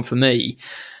you, one for me.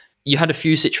 You had a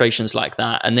few situations like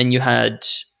that, and then you had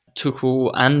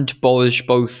Tuchel and Bosch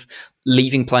both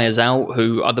leaving players out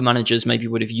who other managers maybe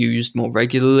would have used more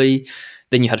regularly.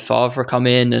 Then you had Favre come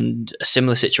in, and a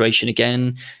similar situation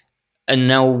again. And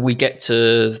now we get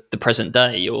to the present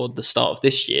day, or the start of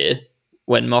this year,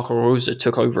 when Marco Rose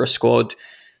took over a squad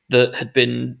that had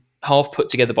been half put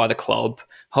together by the club,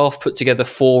 half put together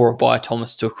for or by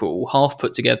Thomas Tuchel, half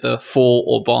put together for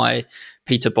or by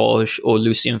Peter Bosch or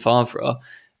Lucien Favre.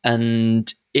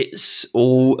 And it's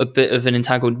all a bit of an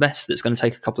entangled mess that's going to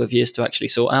take a couple of years to actually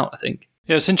sort out, I think.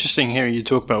 Yeah, it's interesting hearing you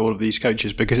talk about all of these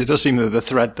coaches, because it does seem that the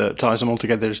thread that ties them all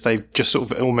together is they've just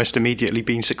sort of almost immediately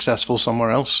been successful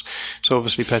somewhere else. So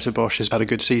obviously Peter Bosch has had a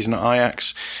good season at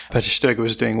Ajax. Peter Stöger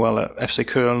was doing well at FC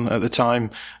Köln at the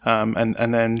time.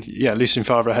 And then, Lucien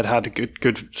Favre had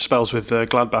good spells with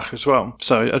Gladbach as well.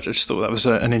 So I just thought that was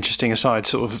an interesting aside.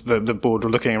 Sort of the board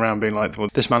were looking around being like, well,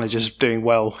 this manager's doing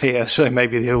well here, so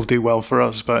maybe he'll do well for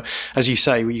us. But as you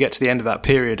say, when you get to the end of that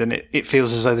period and it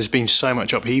feels as though there's been so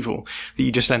much upheaval that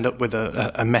you just end up with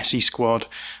a messy squad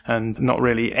and not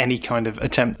really any kind of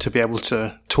attempt to be able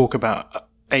to talk about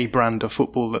a brand of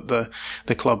football that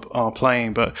the club are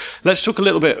playing. But let's talk a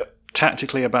little bit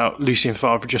tactically about Lucien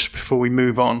Favre just before we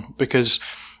move on, because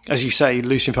as you say,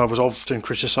 Lucien Favre was often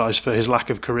criticised for his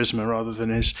lack of charisma rather than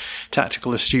his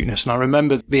tactical astuteness. And I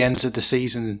remember the ends of the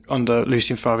season under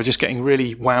Lucien Favre just getting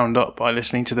really wound up by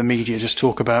listening to the media just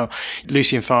talk about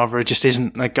Lucien Favre just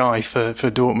isn't a guy for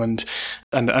Dortmund.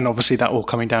 And obviously that all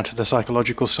coming down to the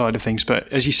psychological side of things. But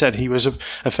as you said, he was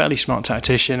a fairly smart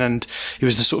tactician, and he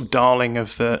was the sort of darling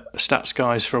of the stats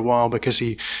guys for a while because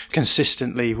he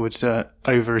consistently would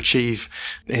overachieve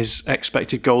his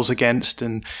expected goals against.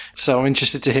 And so I'm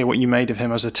interested to hear what you made of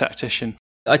him as a tactician.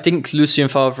 I think Lucien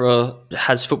Favre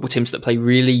has football teams that play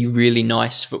really, really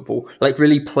nice football, like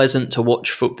really pleasant to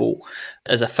watch football.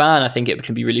 As a fan, I think it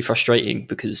can be really frustrating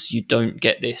because you don't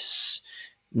get this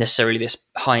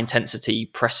high intensity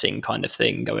pressing kind of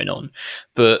thing going on.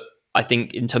 But I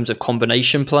think in terms of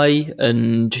combination play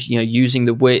and, using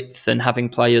the width and having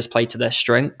players play to their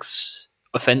strengths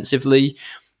offensively,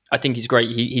 I think he's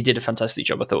great. He did a fantastic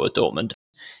job, I thought, at Dortmund.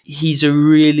 He's a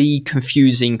really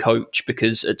confusing coach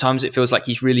because at times it feels like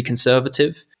he's really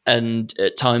conservative, and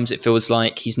at times it feels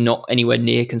like he's not anywhere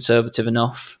near conservative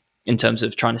enough. in terms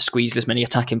of trying to squeeze as many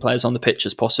attacking players on the pitch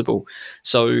as possible.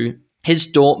 So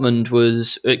his Dortmund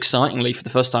was, excitingly, for the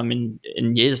first time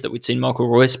in years, that we'd seen Marco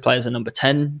Reus play as a number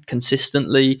 10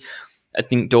 consistently. I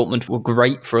think Dortmund were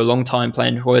great for a long time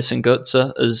playing Reus and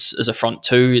Götze as a front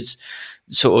two. It's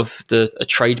sort of a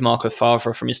trademark of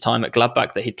Favre from his time at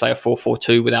Gladbach that he'd play a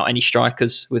 4-4-2 without any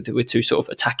strikers, with two sort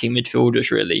of attacking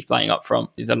midfielders really playing up front,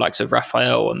 the likes of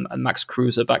Raphael and Max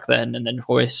Kruse back then, and then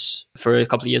Reus for a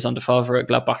couple of years under Favre at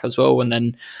Gladbach as well. And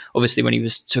then obviously when he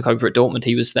took over at Dortmund,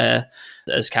 he was there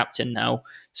as captain now.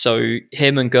 So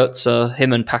him and Götze,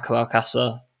 him and Paco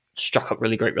Alcácer struck up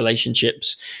really great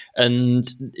relationships,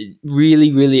 and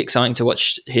really, really exciting to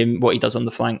watch what he does on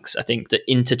the flanks. I think the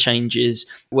interchanges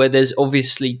where there's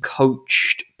obviously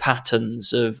coached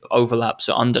patterns of overlaps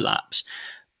or underlaps,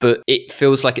 but it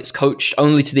feels like it's coached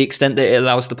only to the extent that it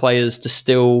allows the players to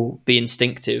still be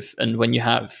instinctive. And when you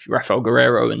have Rafael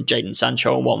Guerrero and Jadon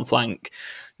Sancho on one flank,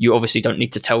 you obviously don't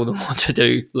need to tell them what to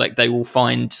do. Like, they will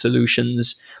find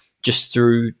solutions just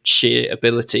through sheer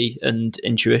ability and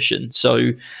intuition.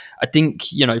 So I think,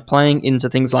 playing into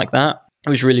things like that, it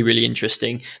was really, really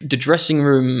interesting. The dressing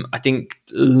room, I think,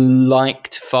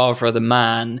 liked Favre the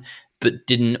man, but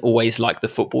didn't always like the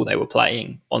football they were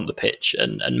playing on the pitch.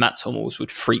 And Mats Hummels would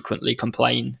frequently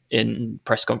complain in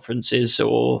press conferences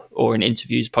or in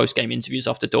interviews, post-game interviews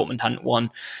after Dortmund hadn't won,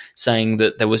 saying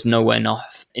that there was nowhere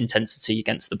enough intensity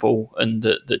against the ball and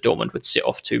that Dortmund would sit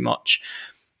off too much.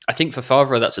 I think for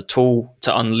Favre, that's a tool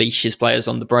to unleash his players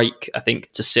on the break. I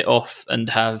think to sit off and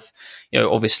have,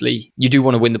 obviously you do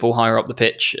want to win the ball higher up the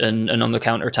pitch, and on the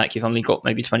counter-attack, you've only got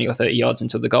maybe 20 or 30 yards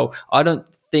until the goal. I don't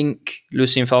think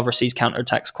Lucien Favre sees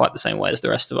counter-attacks quite the same way as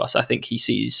the rest of us. I think he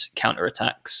sees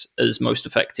counter-attacks as most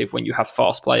effective when you have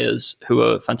fast players who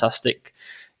are fantastic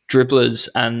dribblers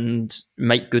and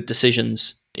make good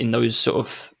decisions in those sort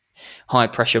of high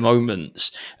pressure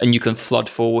moments, and you can flood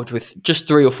forward with just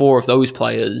 3 or 4 of those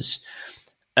players,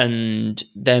 and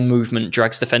their movement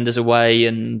drags defenders away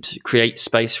and creates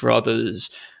space for others.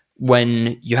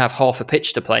 When you have half a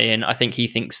pitch to play in, I think he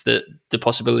thinks that the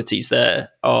possibilities there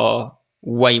are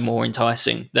way more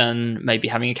enticing than maybe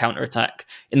having a counter-attack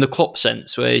in the Klopp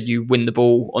sense, where you win the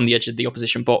ball on the edge of the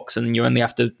opposition box and you only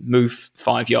have to move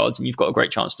 5 yards and you've got a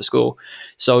great chance to score.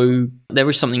 So there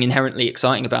is something inherently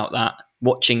exciting about that,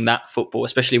 watching that football,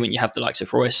 especially when you have the likes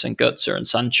of Reus and Götze and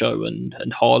Sancho and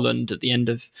Haaland at the end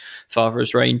of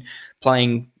Favre's reign,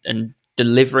 playing and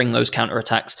delivering those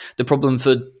counter-attacks. The problem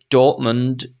for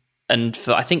Dortmund, and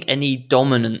for I think any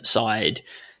dominant side,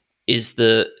 is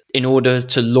that in order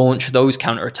to launch those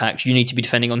counter-attacks, you need to be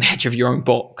defending on the edge of your own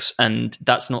box. And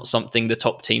that's not something the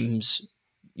top teams...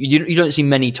 You don't see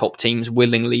many top teams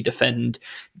willingly defend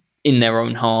in their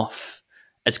own half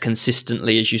as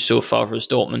consistently as you saw Favre's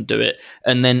Dortmund do it.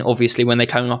 And then obviously when they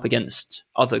came up against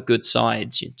other good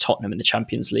sides, Tottenham in the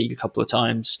Champions League a couple of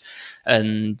times,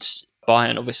 and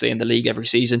Bayern obviously in the league every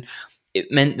season,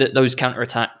 it meant that those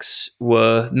counter-attacks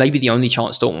were maybe the only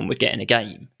chance Dortmund would get in a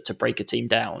game to break a team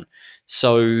down.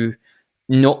 So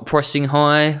not pressing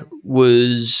high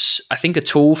was, I think, a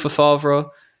tool for Favre,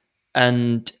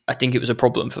 and I think it was a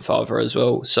problem for Favre as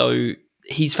well. So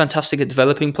he's fantastic at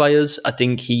developing players. I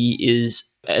think he is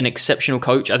an exceptional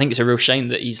coach. I think it's a real shame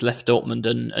that he's left Dortmund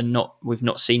and we've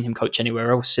not seen him coach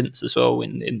anywhere else since as well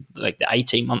in like the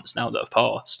 18 months now that have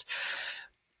passed.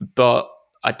 But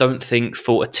I don't think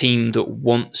for a team that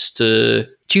wants to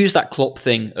use that Klopp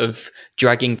thing of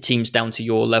dragging teams down to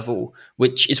your level,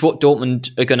 which is what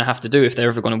Dortmund are going to have to do if they're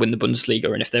ever going to win the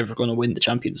Bundesliga and if they're ever going to win the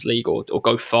Champions League or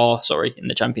go far, in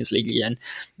the Champions League again.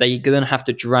 They're going to have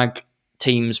to drag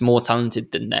teams more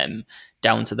talented than them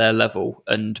down to their level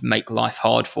and make life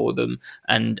hard for them.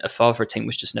 And a Favre team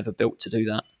was just never built to do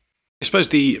that. I suppose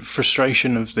the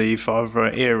frustration of the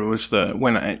Favre era was that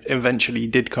when it eventually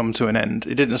did come to an end,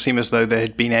 it didn't seem as though there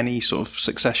had been any sort of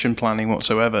succession planning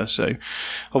whatsoever. So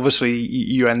obviously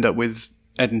you end up with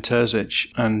Edin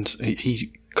Terzic, and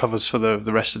he covers for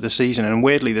the rest of the season. And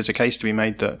weirdly, there's a case to be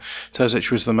made that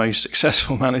Terzic was the most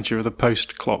successful manager of the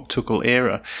post-Klopp-Tuchel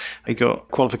era. He got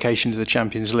qualification to the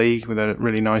Champions League with a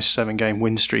really nice 7-game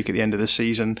win streak at the end of the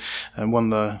season and won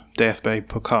the DFB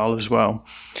Pokal as well.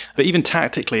 But even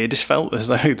tactically, it just felt as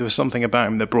though there was something about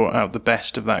him that brought out the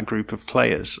best of that group of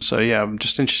players. So yeah, I'm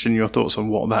just interested in your thoughts on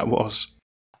what that was.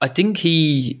 I think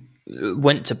he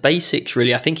went to basics,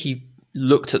 really. I think he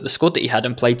looked at the squad that he had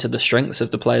and played to the strengths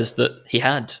of the players that he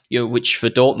had, which for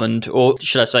Dortmund, or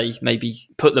should I say maybe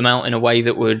put them out in a way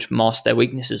that would mask their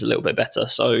weaknesses a little bit better.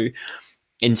 So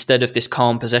instead of this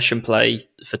calm possession play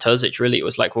for Terzic, really, it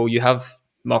was like, well, you have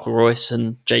Marco Reus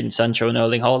and Jadon Sancho and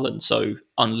Erling Haaland, so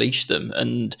unleash them.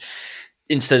 And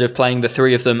instead of playing the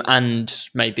three of them and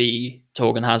maybe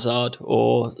Torgan Hazard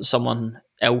or someone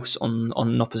else on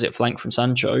an opposite flank from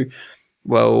Sancho,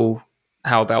 well,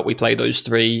 how about we play those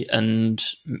three and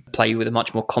play with a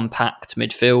much more compact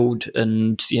midfield?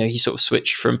 And, he sort of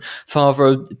switched from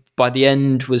Favre by the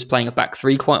end was playing a back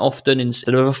three quite often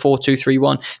instead of a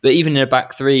 4-2-3-1. But even in a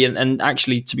back three, and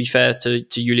actually, to be fair to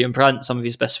Julian Brandt, some of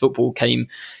his best football came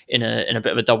in a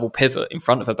bit of a double pivot in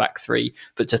front of a back three.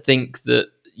 But to think that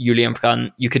Julian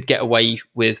Brandt, you could get away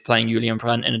with playing Julian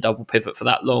Brandt in a double pivot for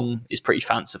that long is pretty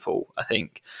fanciful, I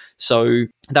think. So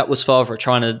that was Favre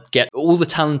trying to get all the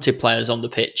talented players on the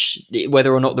pitch,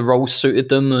 whether or not the roles suited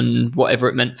them and whatever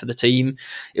it meant for the team.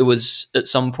 It was at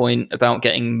some point about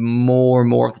getting more and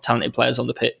more of the talented players on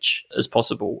the pitch as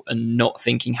possible and not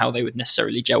thinking how they would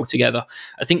necessarily gel together.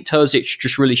 I think Terzic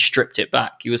just really stripped it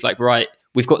back. He was like, right,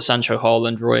 we've got Sancho,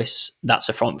 Haaland, Royce, that's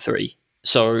a front three.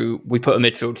 So we put a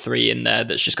midfield three in there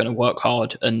that's just going to work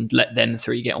hard and let them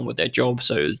three get on with their job.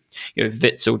 So,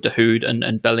 Witsel, Dahoud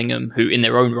and Bellingham, who in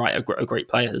their own right are great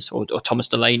players, or Thomas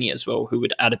Delaney as well, who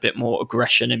would add a bit more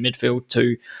aggression in midfield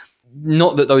too.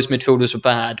 Not that those midfielders were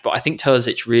bad, but I think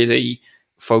Terzic really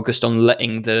focused on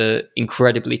letting the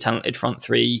incredibly talented front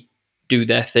three do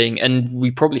their thing. And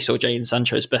we probably saw Jadon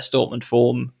Sancho's best Dortmund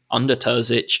form under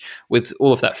Terzic with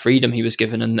all of that freedom he was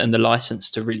given and the license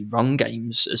to really run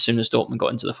games as soon as Dortmund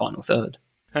got into the final third.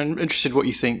 I'm interested what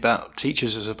you think that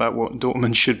teaches us about what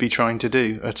Dortmund should be trying to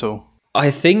do at all.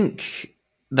 I think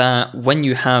that when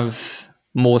you have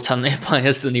more talented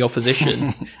players than the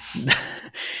opposition,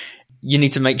 you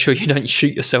need to make sure you don't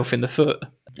shoot yourself in the foot.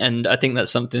 And I think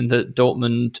that's something that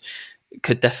Dortmund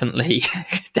could definitely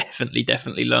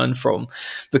learn from,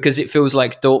 because it feels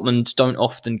like Dortmund don't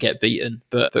often get beaten,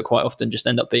 but quite often just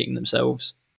end up beating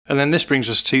themselves. And then this brings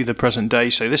us to the present day.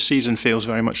 So this season feels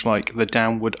very much like the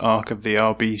downward arc of the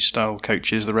RB style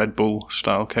coaches, the Red Bull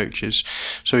style coaches.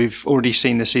 So we've already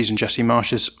seen this season Jesse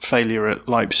Marsch's failure at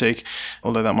Leipzig,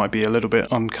 although that might be a little bit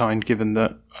unkind given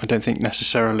that I don't think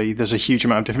necessarily there's a huge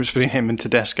amount of difference between him and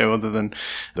Tedesco, other than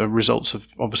the results have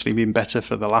obviously been better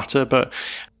for the latter. But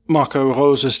Marco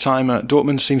Rose's time at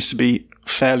Dortmund seems to be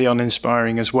fairly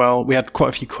uninspiring as well. We had quite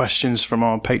a few questions from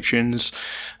our patrons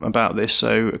about this.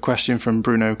 So a question from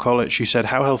Bruno College, who said,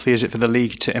 how healthy is it for the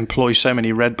league to employ so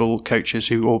many Red Bull coaches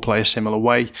who all play a similar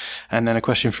way? And then a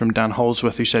question from Dan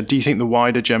Holdsworth, who said, do you think the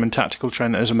wider German tactical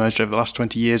trend that has emerged over the last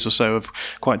 20 years or so of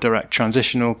quite direct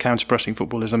transitional counter-pressing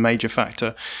football is a major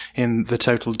factor in the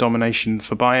total domination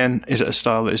for Bayern? Is it a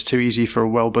style that is too easy for a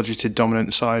well-budgeted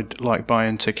dominant side like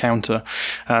Bayern to counter?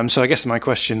 So I guess my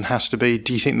question has to be,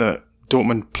 do you think that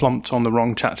Dortmund plumped on the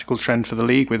wrong tactical trend for the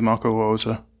league with Marco Rose?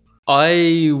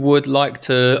 I would like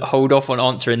to hold off on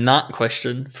answering that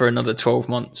question for another 12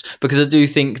 months, because I do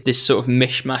think this sort of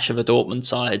mishmash of a Dortmund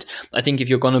side, I think if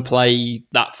you're going to play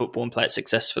that football and play it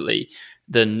successfully,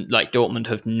 then like Dortmund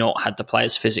have not had the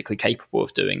players physically capable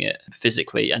of doing it,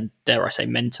 physically and dare I say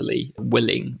mentally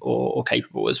willing or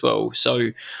capable as well.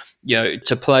 So,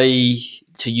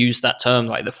 to use that term,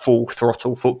 like the full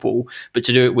throttle football, but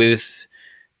to do it with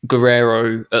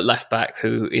Guerrero at left back,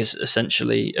 who is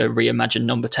essentially a reimagined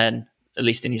number 10, at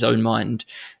least in his own mind,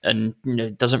 and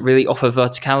doesn't really offer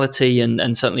verticality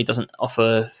and certainly doesn't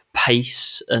offer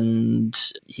pace,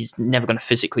 and he's never going to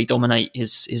physically dominate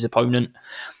his opponent.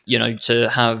 To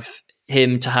have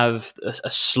him to have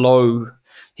a slow,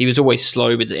 he was always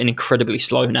slow, but an incredibly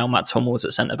slow now Mats Hummels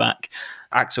at centre back.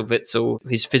 Axel Witsel,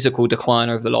 his physical decline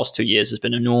over the last 2 years has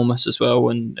been enormous as well,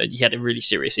 and he had a really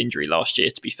serious injury last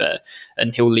year, to be fair,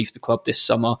 and he'll leave the club this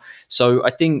summer. So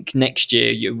I think next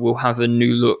year you will have a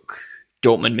new look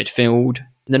Dortmund midfield.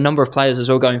 The number of players as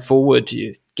well going forward,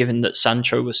 given that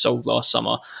Sancho was sold last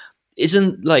summer,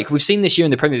 isn't like we've seen this year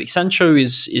in the Premier League. Sancho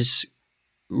is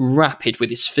rapid with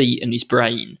his feet and his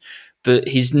brain, but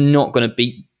he's not going to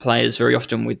beat players very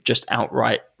often with just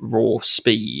outright raw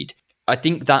speed. I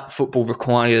think that football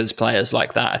requires players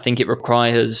like that. I think it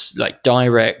requires like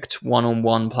direct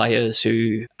one-on-one players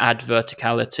who add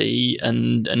verticality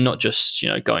and not just,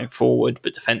 going forward,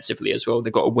 but defensively as well.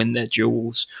 They've got to win their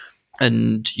duels.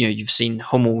 And, you've seen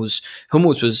Hummels.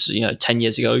 Hummels was, 10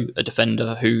 years ago, a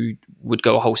defender who would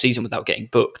go a whole season without getting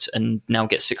booked and now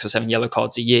gets 6 or 7 yellow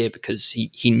cards a year because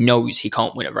he knows he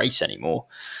can't win a race anymore.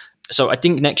 So I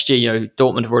think next year,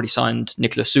 Dortmund have already signed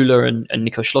Niklas Süle and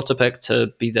Nico Schlotterbeck to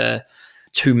be their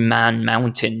two-man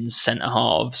mountains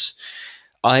centre-halves.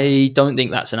 I don't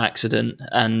think that's an accident,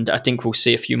 and I think we'll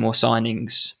see a few more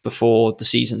signings before the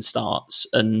season starts.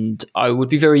 And I would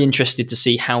be very interested to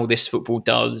see how this football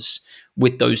does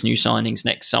with those new signings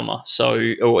next summer,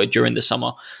 or during the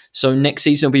summer. So next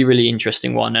season will be a really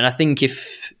interesting one. And I think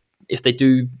if they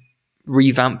do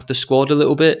revamp the squad a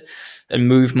little bit and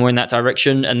move more in that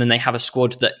direction, and then they have a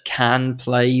squad that can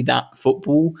play that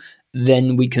football,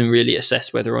 then we can really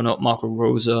assess whether or not Marco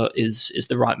Rose is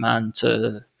the right man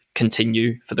to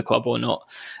continue for the club or not.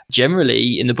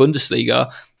 Generally, in the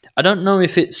Bundesliga, I don't know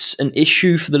if it's an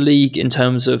issue for the league in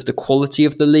terms of the quality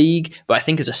of the league, but I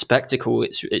think as a spectacle,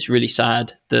 it's really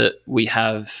sad that we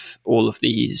have all of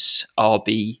these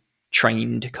RB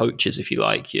trained coaches, if you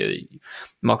like.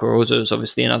 Marco Rose is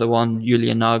obviously another one,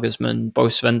 Julian Nagelsmann, Bo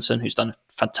Svensson, who's done a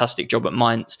fantastic job at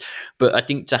Mainz. But I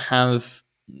think to have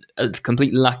a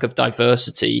complete lack of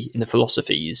diversity in the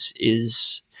philosophies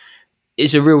is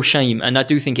a real shame, and I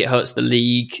do think it hurts the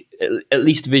league, at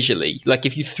least visually. Like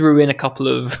if you threw in a couple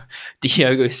of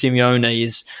Diego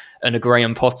Simeones and a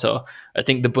Graham Potter, I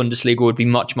think the Bundesliga would be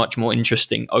much, much more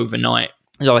interesting overnight.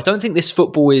 So I don't think this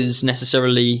football is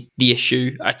necessarily the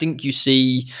issue. I think you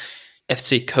see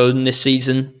FC Köln this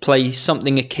season play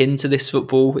something akin to this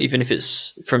football, even if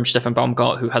it's from Stefan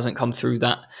Baumgart, who hasn't come through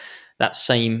that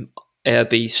same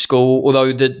ARB school,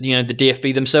 although the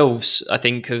DFB themselves, I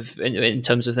think, have in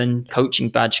terms of then coaching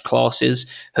badge classes,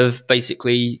 have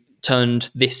basically turned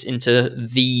this into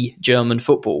the German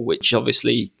football, which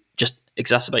obviously just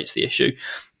exacerbates the issue.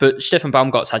 But Stefan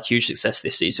Baumgart's had huge success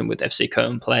this season with FC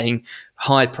Köln, playing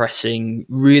high pressing,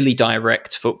 really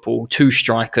direct football, 2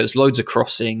 strikers, loads of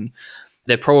crossing.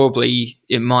 They're probably,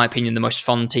 in my opinion, the most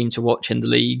fun team to watch in the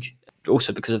league,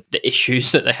 also because of the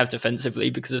issues that they have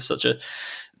defensively, because of such a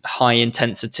high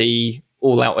intensity,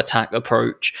 all-out attack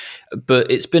approach, but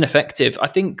it's been effective. I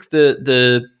think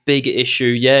the big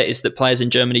issue, is that players in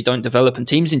Germany don't develop, and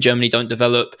teams in Germany don't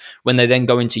develop when they then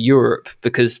go into Europe,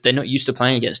 because they're not used to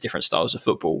playing against different styles of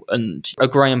football. And a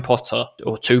Graham Potter,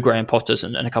 or 2 Graham Potters,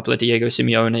 and a couple of Diego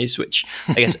Simeones, which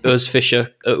I guess Urs Fischer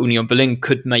at Union Berlin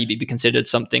could maybe be considered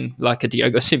something like a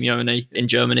Diego Simeone in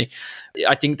Germany.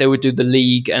 I think they would do the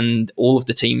league and all of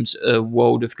the teams a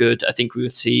world of good. I think we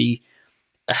would see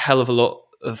a hell of a lot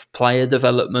of player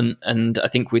development, and I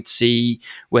think we'd see,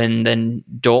 when then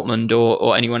Dortmund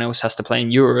or anyone else has to play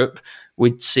in Europe,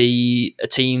 we'd see a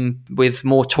team with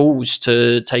more tools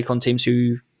to take on teams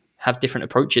who have different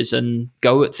approaches and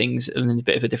go at things in a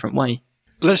bit of a different way.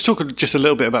 Let's talk just a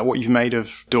little bit about what you've made of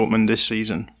Dortmund this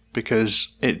season,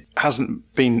 because it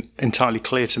hasn't been entirely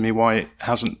clear to me why it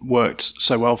hasn't worked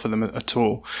so well for them at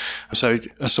all. So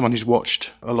as someone who's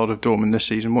watched a lot of Dortmund this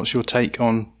season, what's your take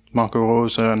on Marco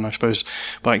Rose and I suppose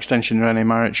by extension René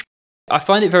Maric? I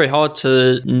find it very hard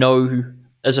to know,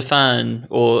 as a fan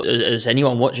or as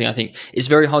anyone watching, I think it's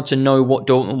very hard to know what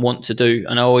Dortmund want to do,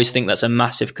 and I always think that's a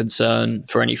massive concern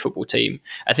for any football team.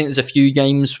 I think there's a few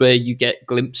games where you get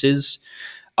glimpses.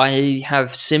 I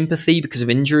have sympathy because of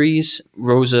injuries.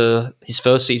 Rose, his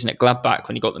first season at Gladbach,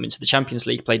 when he got them into the Champions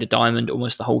League, played a diamond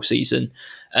almost the whole season,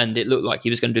 and it looked like he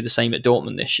was going to do the same at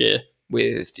Dortmund this year.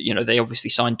 With, they obviously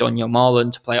signed Daniel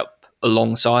Marlon to play up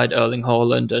alongside Erling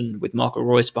Haaland and with Marco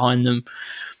Reus behind them.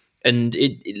 And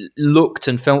it looked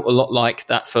and felt a lot like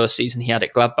that first season he had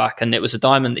at Gladbach. And it was a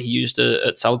diamond that he used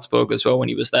at Salzburg as well when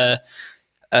he was there.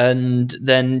 And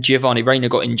then Giovanni Reina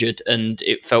got injured, and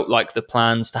it felt like the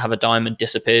plans to have a diamond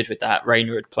disappeared with that.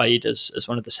 Reina had played as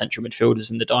one of the central midfielders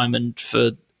in the diamond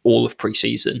for all of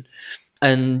pre-season.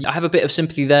 And I have a bit of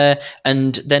sympathy there.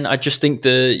 And then I just think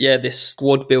this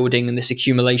squad building and this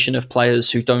accumulation of players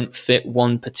who don't fit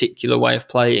one particular way of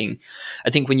playing.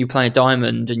 I think when you play a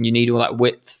diamond and you need all that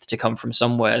width to come from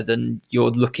somewhere, then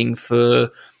you're looking for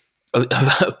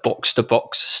a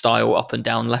box-to-box style up and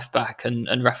down left back.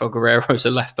 And Rafael Guerreiro is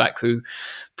a left back who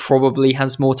probably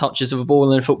has more touches of a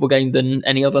ball in a football game than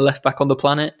any other left back on the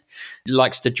planet. He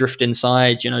likes to drift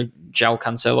inside, João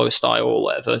Cancelo style or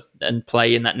whatever, and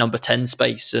play in that number 10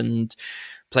 space and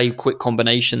play quick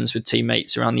combinations with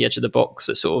teammates around the edge of the box.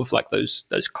 It's sort of like those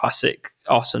classic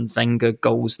Arsene Wenger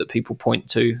goals that people point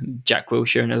to, Jack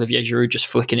Wilshere and Olivier Giroud just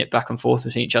flicking it back and forth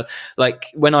between each other. Like,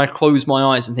 when I close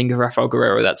my eyes and think of Rafael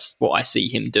Guerreiro, that's what I see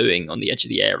him doing on the edge of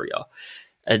the area.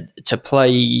 To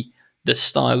play the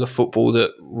style of football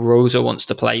that Rosa wants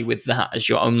to play with that as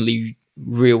your only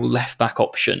real left-back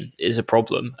option is a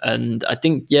problem. And I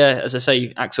think, as I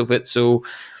say, Axel Witsel,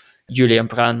 Julian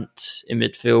Brandt in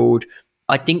midfield.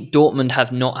 I think Dortmund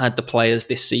have not had the players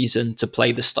this season to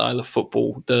play the style of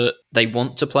football that they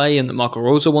want to play and that Marco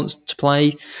Rose wants to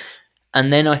play.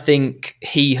 And then I think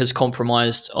he has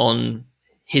compromised on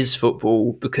his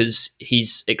football because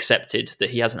he's accepted that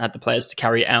he hasn't had the players to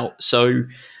carry it out. So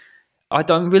I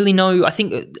don't really know. I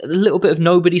think a little bit of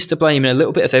nobody's to blame and a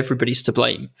little bit of everybody's to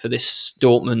blame for this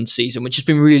Dortmund season, which has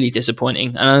been really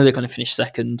disappointing. I know they're going to finish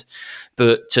second,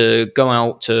 but to go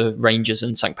out to Rangers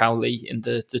and St. Pauli in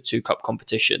the two cup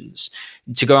competitions,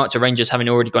 to go out to Rangers having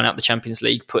already gone out the Champions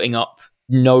League, putting up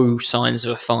no signs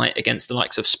of a fight against the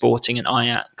likes of Sporting and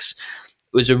Ajax,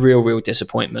 was a real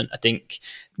disappointment. I think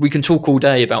we can talk all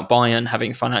day about Bayern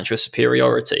having financial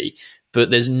superiority, but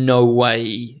there's no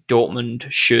way Dortmund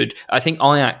should. I think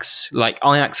Ajax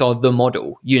are the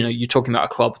model. You know, you're talking about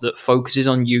a club that focuses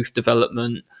on youth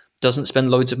development, doesn't spend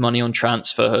loads of money on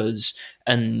transfers,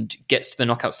 and gets to the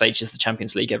knockout stages of the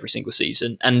Champions League every single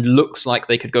season, and looks like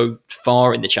they could go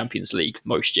far in the Champions League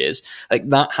most years. Like,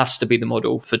 that has to be the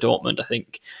model for Dortmund, I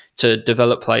think, to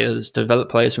develop players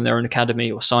from their own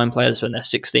academy, or sign players when they're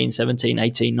 16, 17,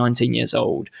 18, 19 years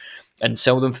old, and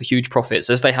sell them for huge profits,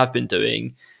 as they have been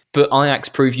doing. But Ajax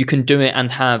prove you can do it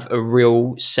and have a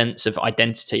real sense of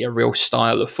identity, a real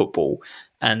style of football.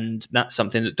 And that's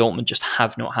something that Dortmund just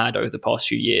have not had over the past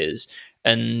few years.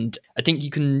 And I think you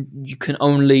can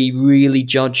only really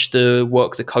judge the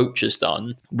work the coach has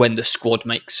done when the squad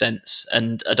makes sense.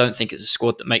 And I don't think it's a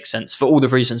squad that makes sense for all the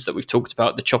reasons that we've talked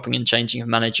about, the chopping and changing of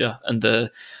manager and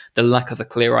the lack of a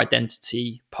clear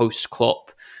identity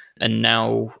post-Klopp. And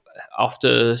now,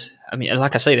 after, I mean,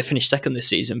 like I say, they finished second this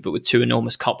season, but with two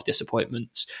enormous cup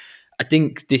disappointments. I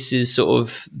think this is sort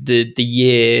of the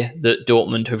year that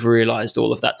Dortmund have realised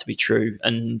all of that to be true.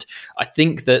 And I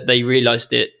think that they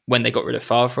realised it when they got rid of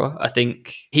Favre. I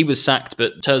think he was sacked,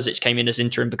 but Terzic came in as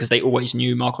interim because they always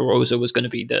knew Marco Rose was going to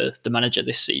be the manager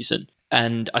this season.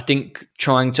 And I think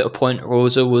trying to appoint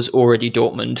Rose was already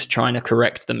Dortmund trying to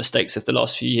correct the mistakes of the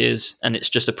last few years. And it's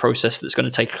just a process that's going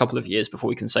to take a couple of years before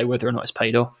we can say whether or not it's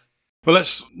paid off. Well,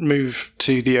 let's move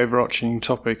to the overarching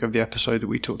topic of the episode that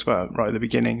we talked about right at the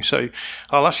beginning. So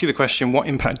I'll ask you the question, what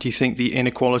impact do you think the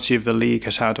inequality of the league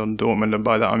has had on Dortmund? And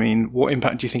by that, I mean, what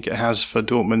impact do you think it has for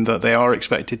Dortmund that they are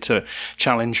expected to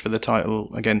challenge for the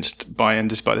title against Bayern,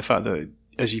 despite the fact that,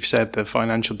 as you've said, the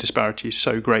financial disparity is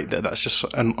so great that that's just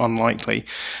unlikely?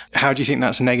 How do you think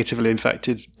that's negatively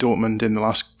affected Dortmund in the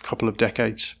last couple of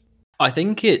decades? I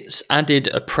think it's added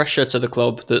a pressure to the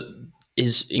club that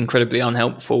is incredibly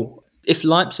unhelpful. If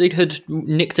Leipzig had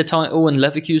nicked a title and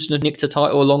Leverkusen had nicked a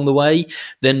title along the way,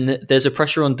 then there's a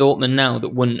pressure on Dortmund now that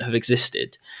wouldn't have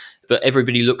existed. But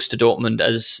everybody looks to Dortmund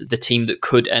as the team that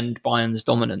could end Bayern's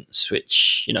dominance,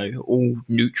 which, you know, all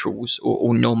neutrals or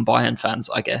all non-Bayern fans,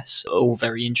 I guess, are all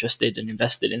very interested and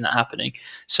invested in that happening.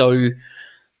 So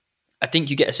I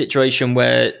think you get a situation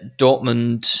where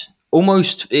Dortmund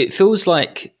almost, it feels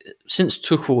like since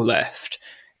Tuchel left,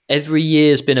 every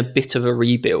year has been a bit of a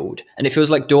rebuild. And it feels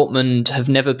like Dortmund have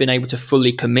never been able to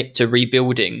fully commit to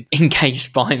rebuilding in case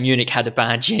Bayern Munich had a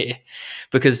bad year.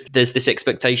 Because there's this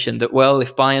expectation that, well,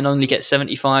 if Bayern only gets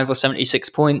 75 or 76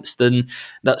 points, then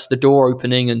that's the door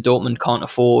opening and Dortmund can't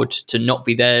afford to not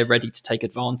be there ready to take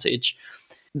advantage.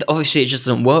 Obviously, it just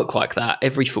doesn't work like that.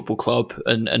 Every football club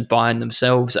and Bayern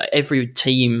themselves, every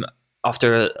team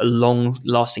after a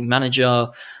long-lasting manager,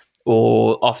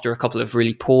 or after a couple of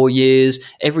really poor years,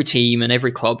 every team and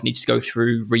every club needs to go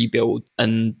through rebuild.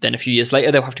 And then a few years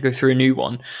later, they'll have to go through a new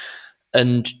one.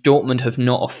 And Dortmund have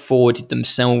not afforded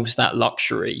themselves that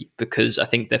luxury because I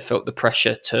think they've felt the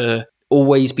pressure to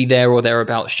always be there or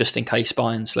thereabouts just in case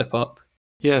Bayern slip up.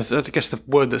 Yes, I guess the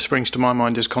word that springs to my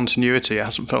mind is continuity. It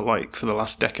hasn't felt like for the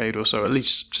last decade or so, at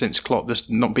least since Klopp, there's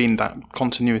not been that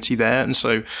continuity there. And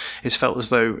so it's felt as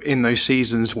though in those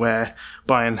seasons where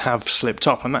Bayern have slipped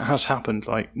up, and that has happened,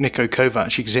 like Niko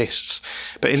Kovac exists.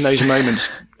 But in those moments,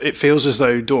 it feels as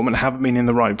though Dortmund haven't been in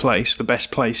the right place, the best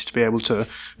place to be able to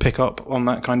pick up on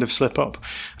that kind of slip up.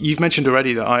 You've mentioned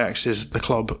already that Ajax is the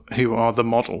club who are the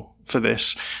model for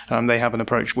this. They have an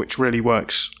approach which really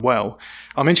works well.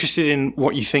 I'm interested in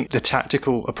what you think the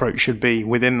tactical approach should be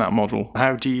within that model.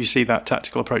 How do you see that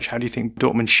tactical approach? How do you think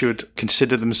Dortmund should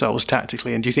consider themselves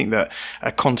tactically? And do you think that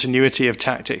a continuity of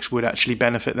tactics would actually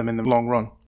benefit them in the long run?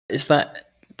 It's that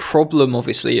problem,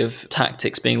 obviously, of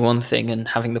tactics being one thing and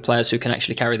having the players who can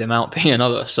actually carry them out being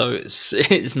another. So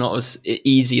it's not as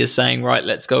easy as saying, right,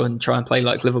 let's go and try and play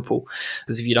like Liverpool.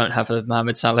 Because if you don't have a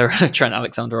Mohamed Salah and a Trent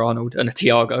Alexander-Arnold and a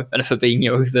Thiago and a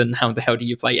Fabinho, then how the hell do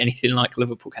you play anything like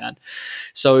Liverpool can?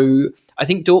 So I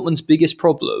think Dortmund's biggest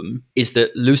problem is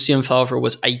that Lucien Favre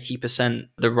was 80%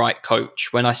 the right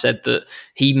coach. When I said that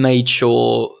he made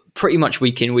sure pretty much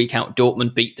week in, week out,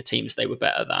 Dortmund beat the teams they were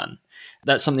better than.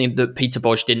 That's something that Peter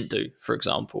Bosz didn't do, for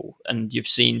example. And you've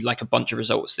seen like a bunch of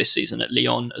results this season at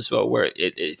Lyon as well, where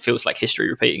it feels like history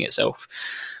repeating itself,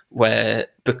 where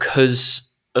because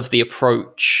of the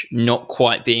approach not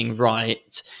quite being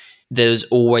right, there's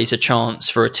always a chance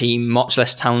for a team much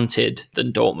less talented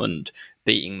than Dortmund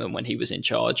beating them when he was in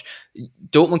charge.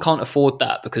 Dortmund can't afford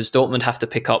that because Dortmund have to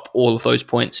pick up all of those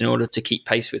points in order to keep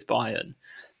pace with Bayern.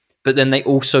 But then they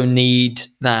also need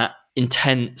that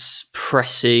intense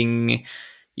pressing,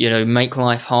 make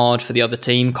life hard for the other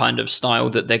team kind of style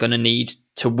that they're going to need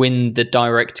to win the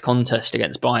direct contest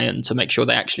against Bayern, to make sure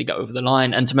they actually get over the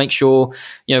line, and to make sure,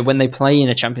 when they play in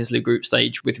a Champions League group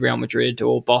stage with Real Madrid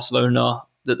or Barcelona,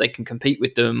 that they can compete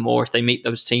with them, or if they meet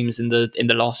those teams in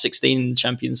the last 16 in the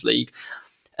Champions League.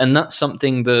 And that's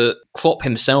something that Klopp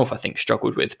himself, I think,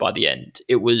 struggled with by the end.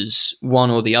 It was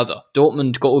one or the other.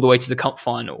 Dortmund got all the way to the cup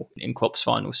final in Klopp's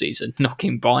final season,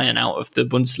 knocking Bayern out of the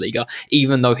Bundesliga,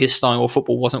 even though his style of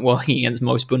football wasn't working against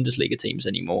most Bundesliga teams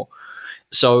anymore.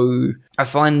 So I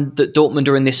find that Dortmund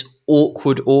are in this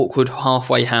awkward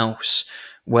halfway house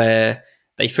where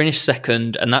they finish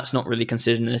second, and that's not really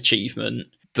considered an achievement.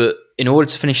 But in order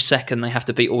to finish second, they have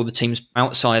to beat all the teams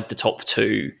outside the top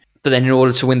two. But then in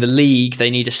order to win the league, they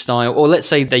need a style, or let's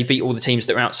say they beat all the teams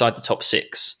that are outside the top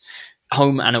six,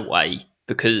 home and away,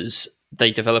 because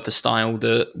they develop a style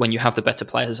that, when you have the better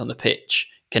players on the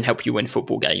pitch, can help you win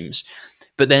football games.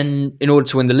 But then in order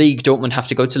to win the league, Dortmund have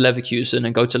to go to Leverkusen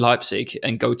and go to Leipzig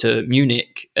and go to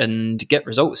Munich and get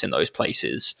results in those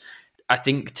places. I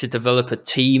think to develop a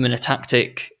team and a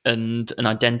tactic and an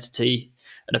identity,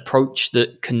 an approach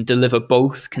that can deliver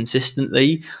both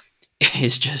consistently,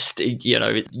 is just,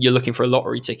 you're looking for a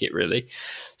lottery ticket, really.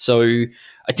 So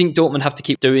I think Dortmund have to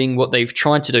keep doing what they've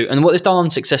tried to do and what they've done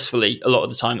successfully a lot of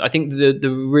the time. I think the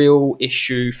real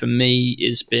issue for me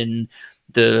has been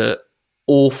the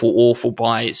awful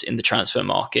buys in the transfer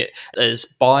market. There's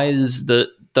buys that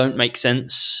don't make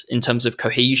sense in terms of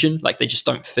cohesion, like they just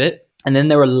don't fit. And then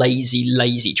there are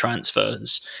lazy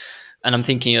transfers. And I'm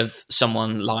thinking of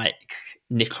someone like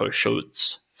Nico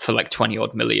Schulz for like 20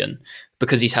 odd million,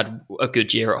 because he's had a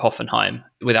good year at Hoffenheim,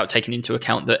 without taking into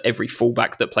account that every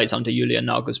fullback that plays under Julian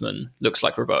Nagelsmann looks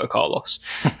like Roberto Carlos.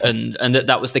 and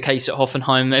that was the case at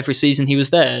Hoffenheim every season he was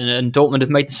there. And Dortmund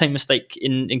have made the same mistake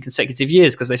in consecutive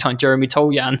years, because they signed Jeremy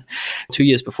Toljan 2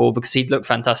 years before because he'd looked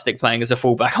fantastic playing as a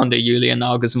fullback under Julian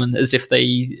Nagelsmann, as if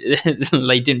they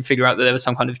didn't figure out that there was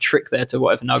some kind of trick there to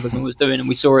whatever Nagelsmann was doing. And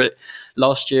we saw it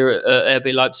last year at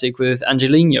RB Leipzig with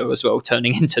Angelino as well,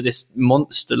 turning into this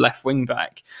monster left wing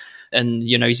back. And,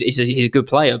 he's a good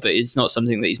player, but it's not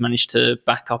something that he's managed to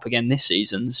back up again this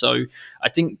season. So I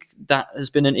think that has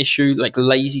been an issue, like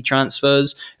lazy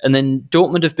transfers. And then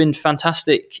Dortmund have been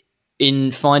fantastic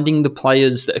in finding the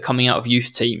players that are coming out of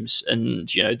youth teams. And,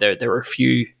 there are a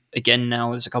few, again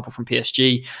now, there's a couple from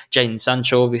PSG. Jadon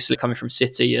Sancho, obviously coming from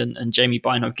City, and Jamie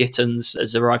Bino-Gittens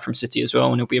has arrived from City as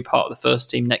well, and he'll be a part of the first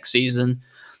team next season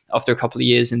after a couple of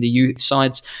years in the youth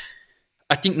sides.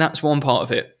 I think that's one part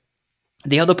of it.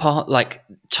 The other part, like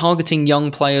targeting young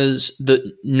players that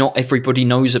not everybody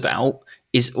knows about,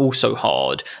 is also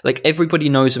hard. Like everybody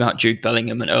knows about Jude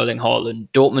Bellingham and Erling Haaland.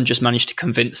 Dortmund just managed to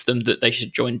convince them that they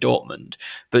should join Dortmund.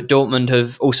 But Dortmund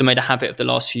have also made a habit of the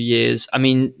last few years. I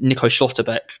mean, Nico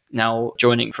Schlotterbeck now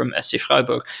joining from SC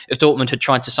Freiburg. If Dortmund had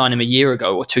tried to sign him a year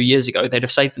ago or 2 years ago, they'd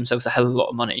have saved themselves a hell of a lot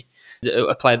of money.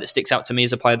 A player that sticks out to me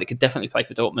as a player that could definitely play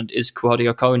for Dortmund is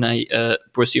Claudio Kone,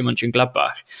 Borussia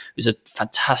Mönchengladbach, who's a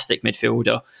fantastic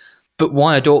midfielder. But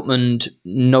why are Dortmund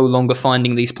no longer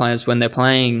finding these players when they're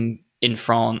playing in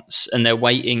France and they're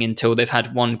waiting until they've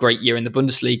had one great year in the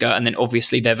Bundesliga, and then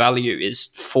obviously their value is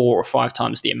 4 or 5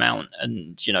 times the amount?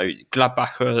 And,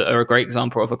 Gladbach are a great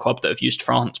example of a club that have used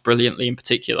France brilliantly in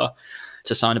particular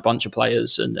to sign a bunch of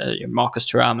players. And Marcus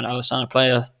Thuram and Alassane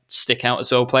Player stick out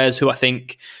as well, players who I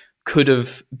think could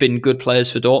have been good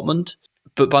players for Dortmund.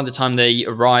 But by the time they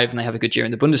arrive and they have a good year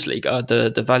in the Bundesliga,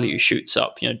 the value shoots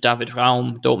up. David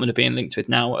Raum, Dortmund are being linked with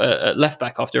now at left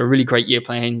back after a really great year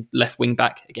playing left wing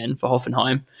back again for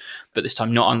Hoffenheim, but this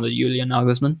time not under Julian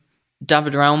Nagelsmann.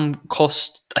 David Raum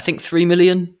cost, I think, 3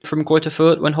 million from Greuther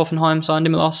Fürth when Hoffenheim signed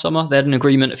him last summer. They had an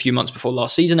agreement a few months before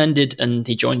last season ended, and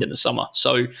he joined in the summer.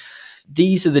 So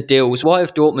these are the deals. Why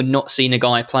have Dortmund not seen a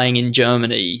guy playing in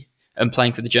Germany and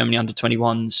playing for the Germany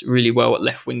under-21s really well at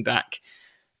left wing back,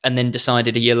 and then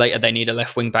decided a year later they need a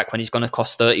left wing back when he's going to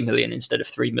cost 30 million instead of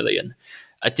 3 million?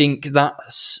 I think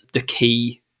that's the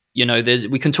key.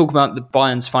 We can talk about the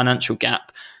Bayern's financial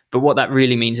gap, but what that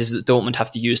really means is that Dortmund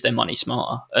have to use their money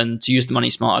smarter. And to use the money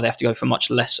smarter, they have to go for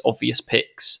much less obvious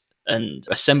picks and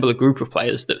assemble a group of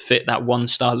players that fit that one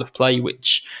style of play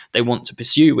which they want to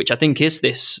pursue, which I think is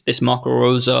this Marco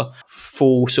Rosa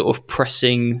full sort of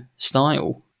pressing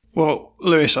style. Well,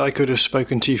 Lewis, I could have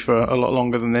spoken to you for a lot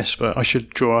longer than this, but I should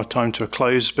draw our time to a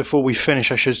close. Before we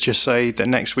finish, I should just say that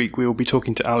next week we will be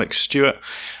talking to Alex Stewart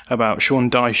about Sean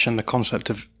Dyche and the concept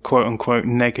of quote-unquote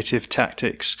negative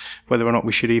tactics, whether or not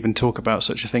we should even talk about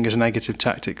such a thing as negative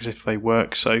tactics if they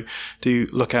work. So do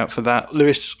look out for that.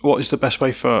 Lewis, what is the best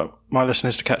way for my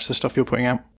listeners to catch the stuff you're putting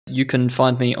out? You can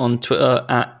find me on Twitter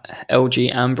at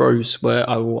LG Ambrose, where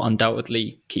I will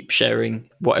undoubtedly keep sharing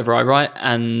whatever I write.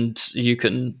 And you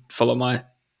can follow my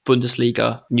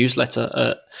Bundesliga newsletter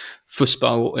at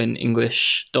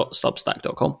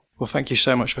fußballinenglish.substack.com. Well, thank you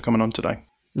so much for coming on today.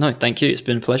 No, thank you. It's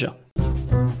been a pleasure.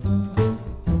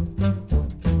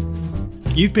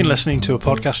 You've been listening to a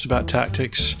podcast about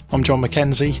tactics. I'm John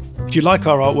Mackenzie. If you like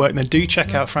our artwork, then do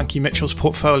check out Frankie Mitchell's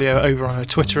portfolio over on her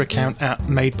Twitter account at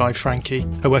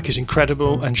MadeByFrankie. Her work is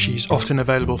incredible and she's often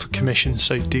available for commission,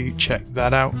 so do check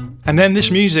that out. And then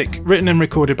this music, written and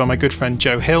recorded by my good friend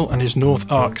Joe Hill and his North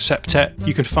Arc Septet.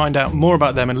 You can find out more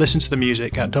about them and listen to the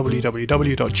music at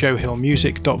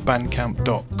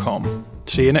www.joehillmusic.bandcamp.com.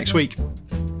 See you next week.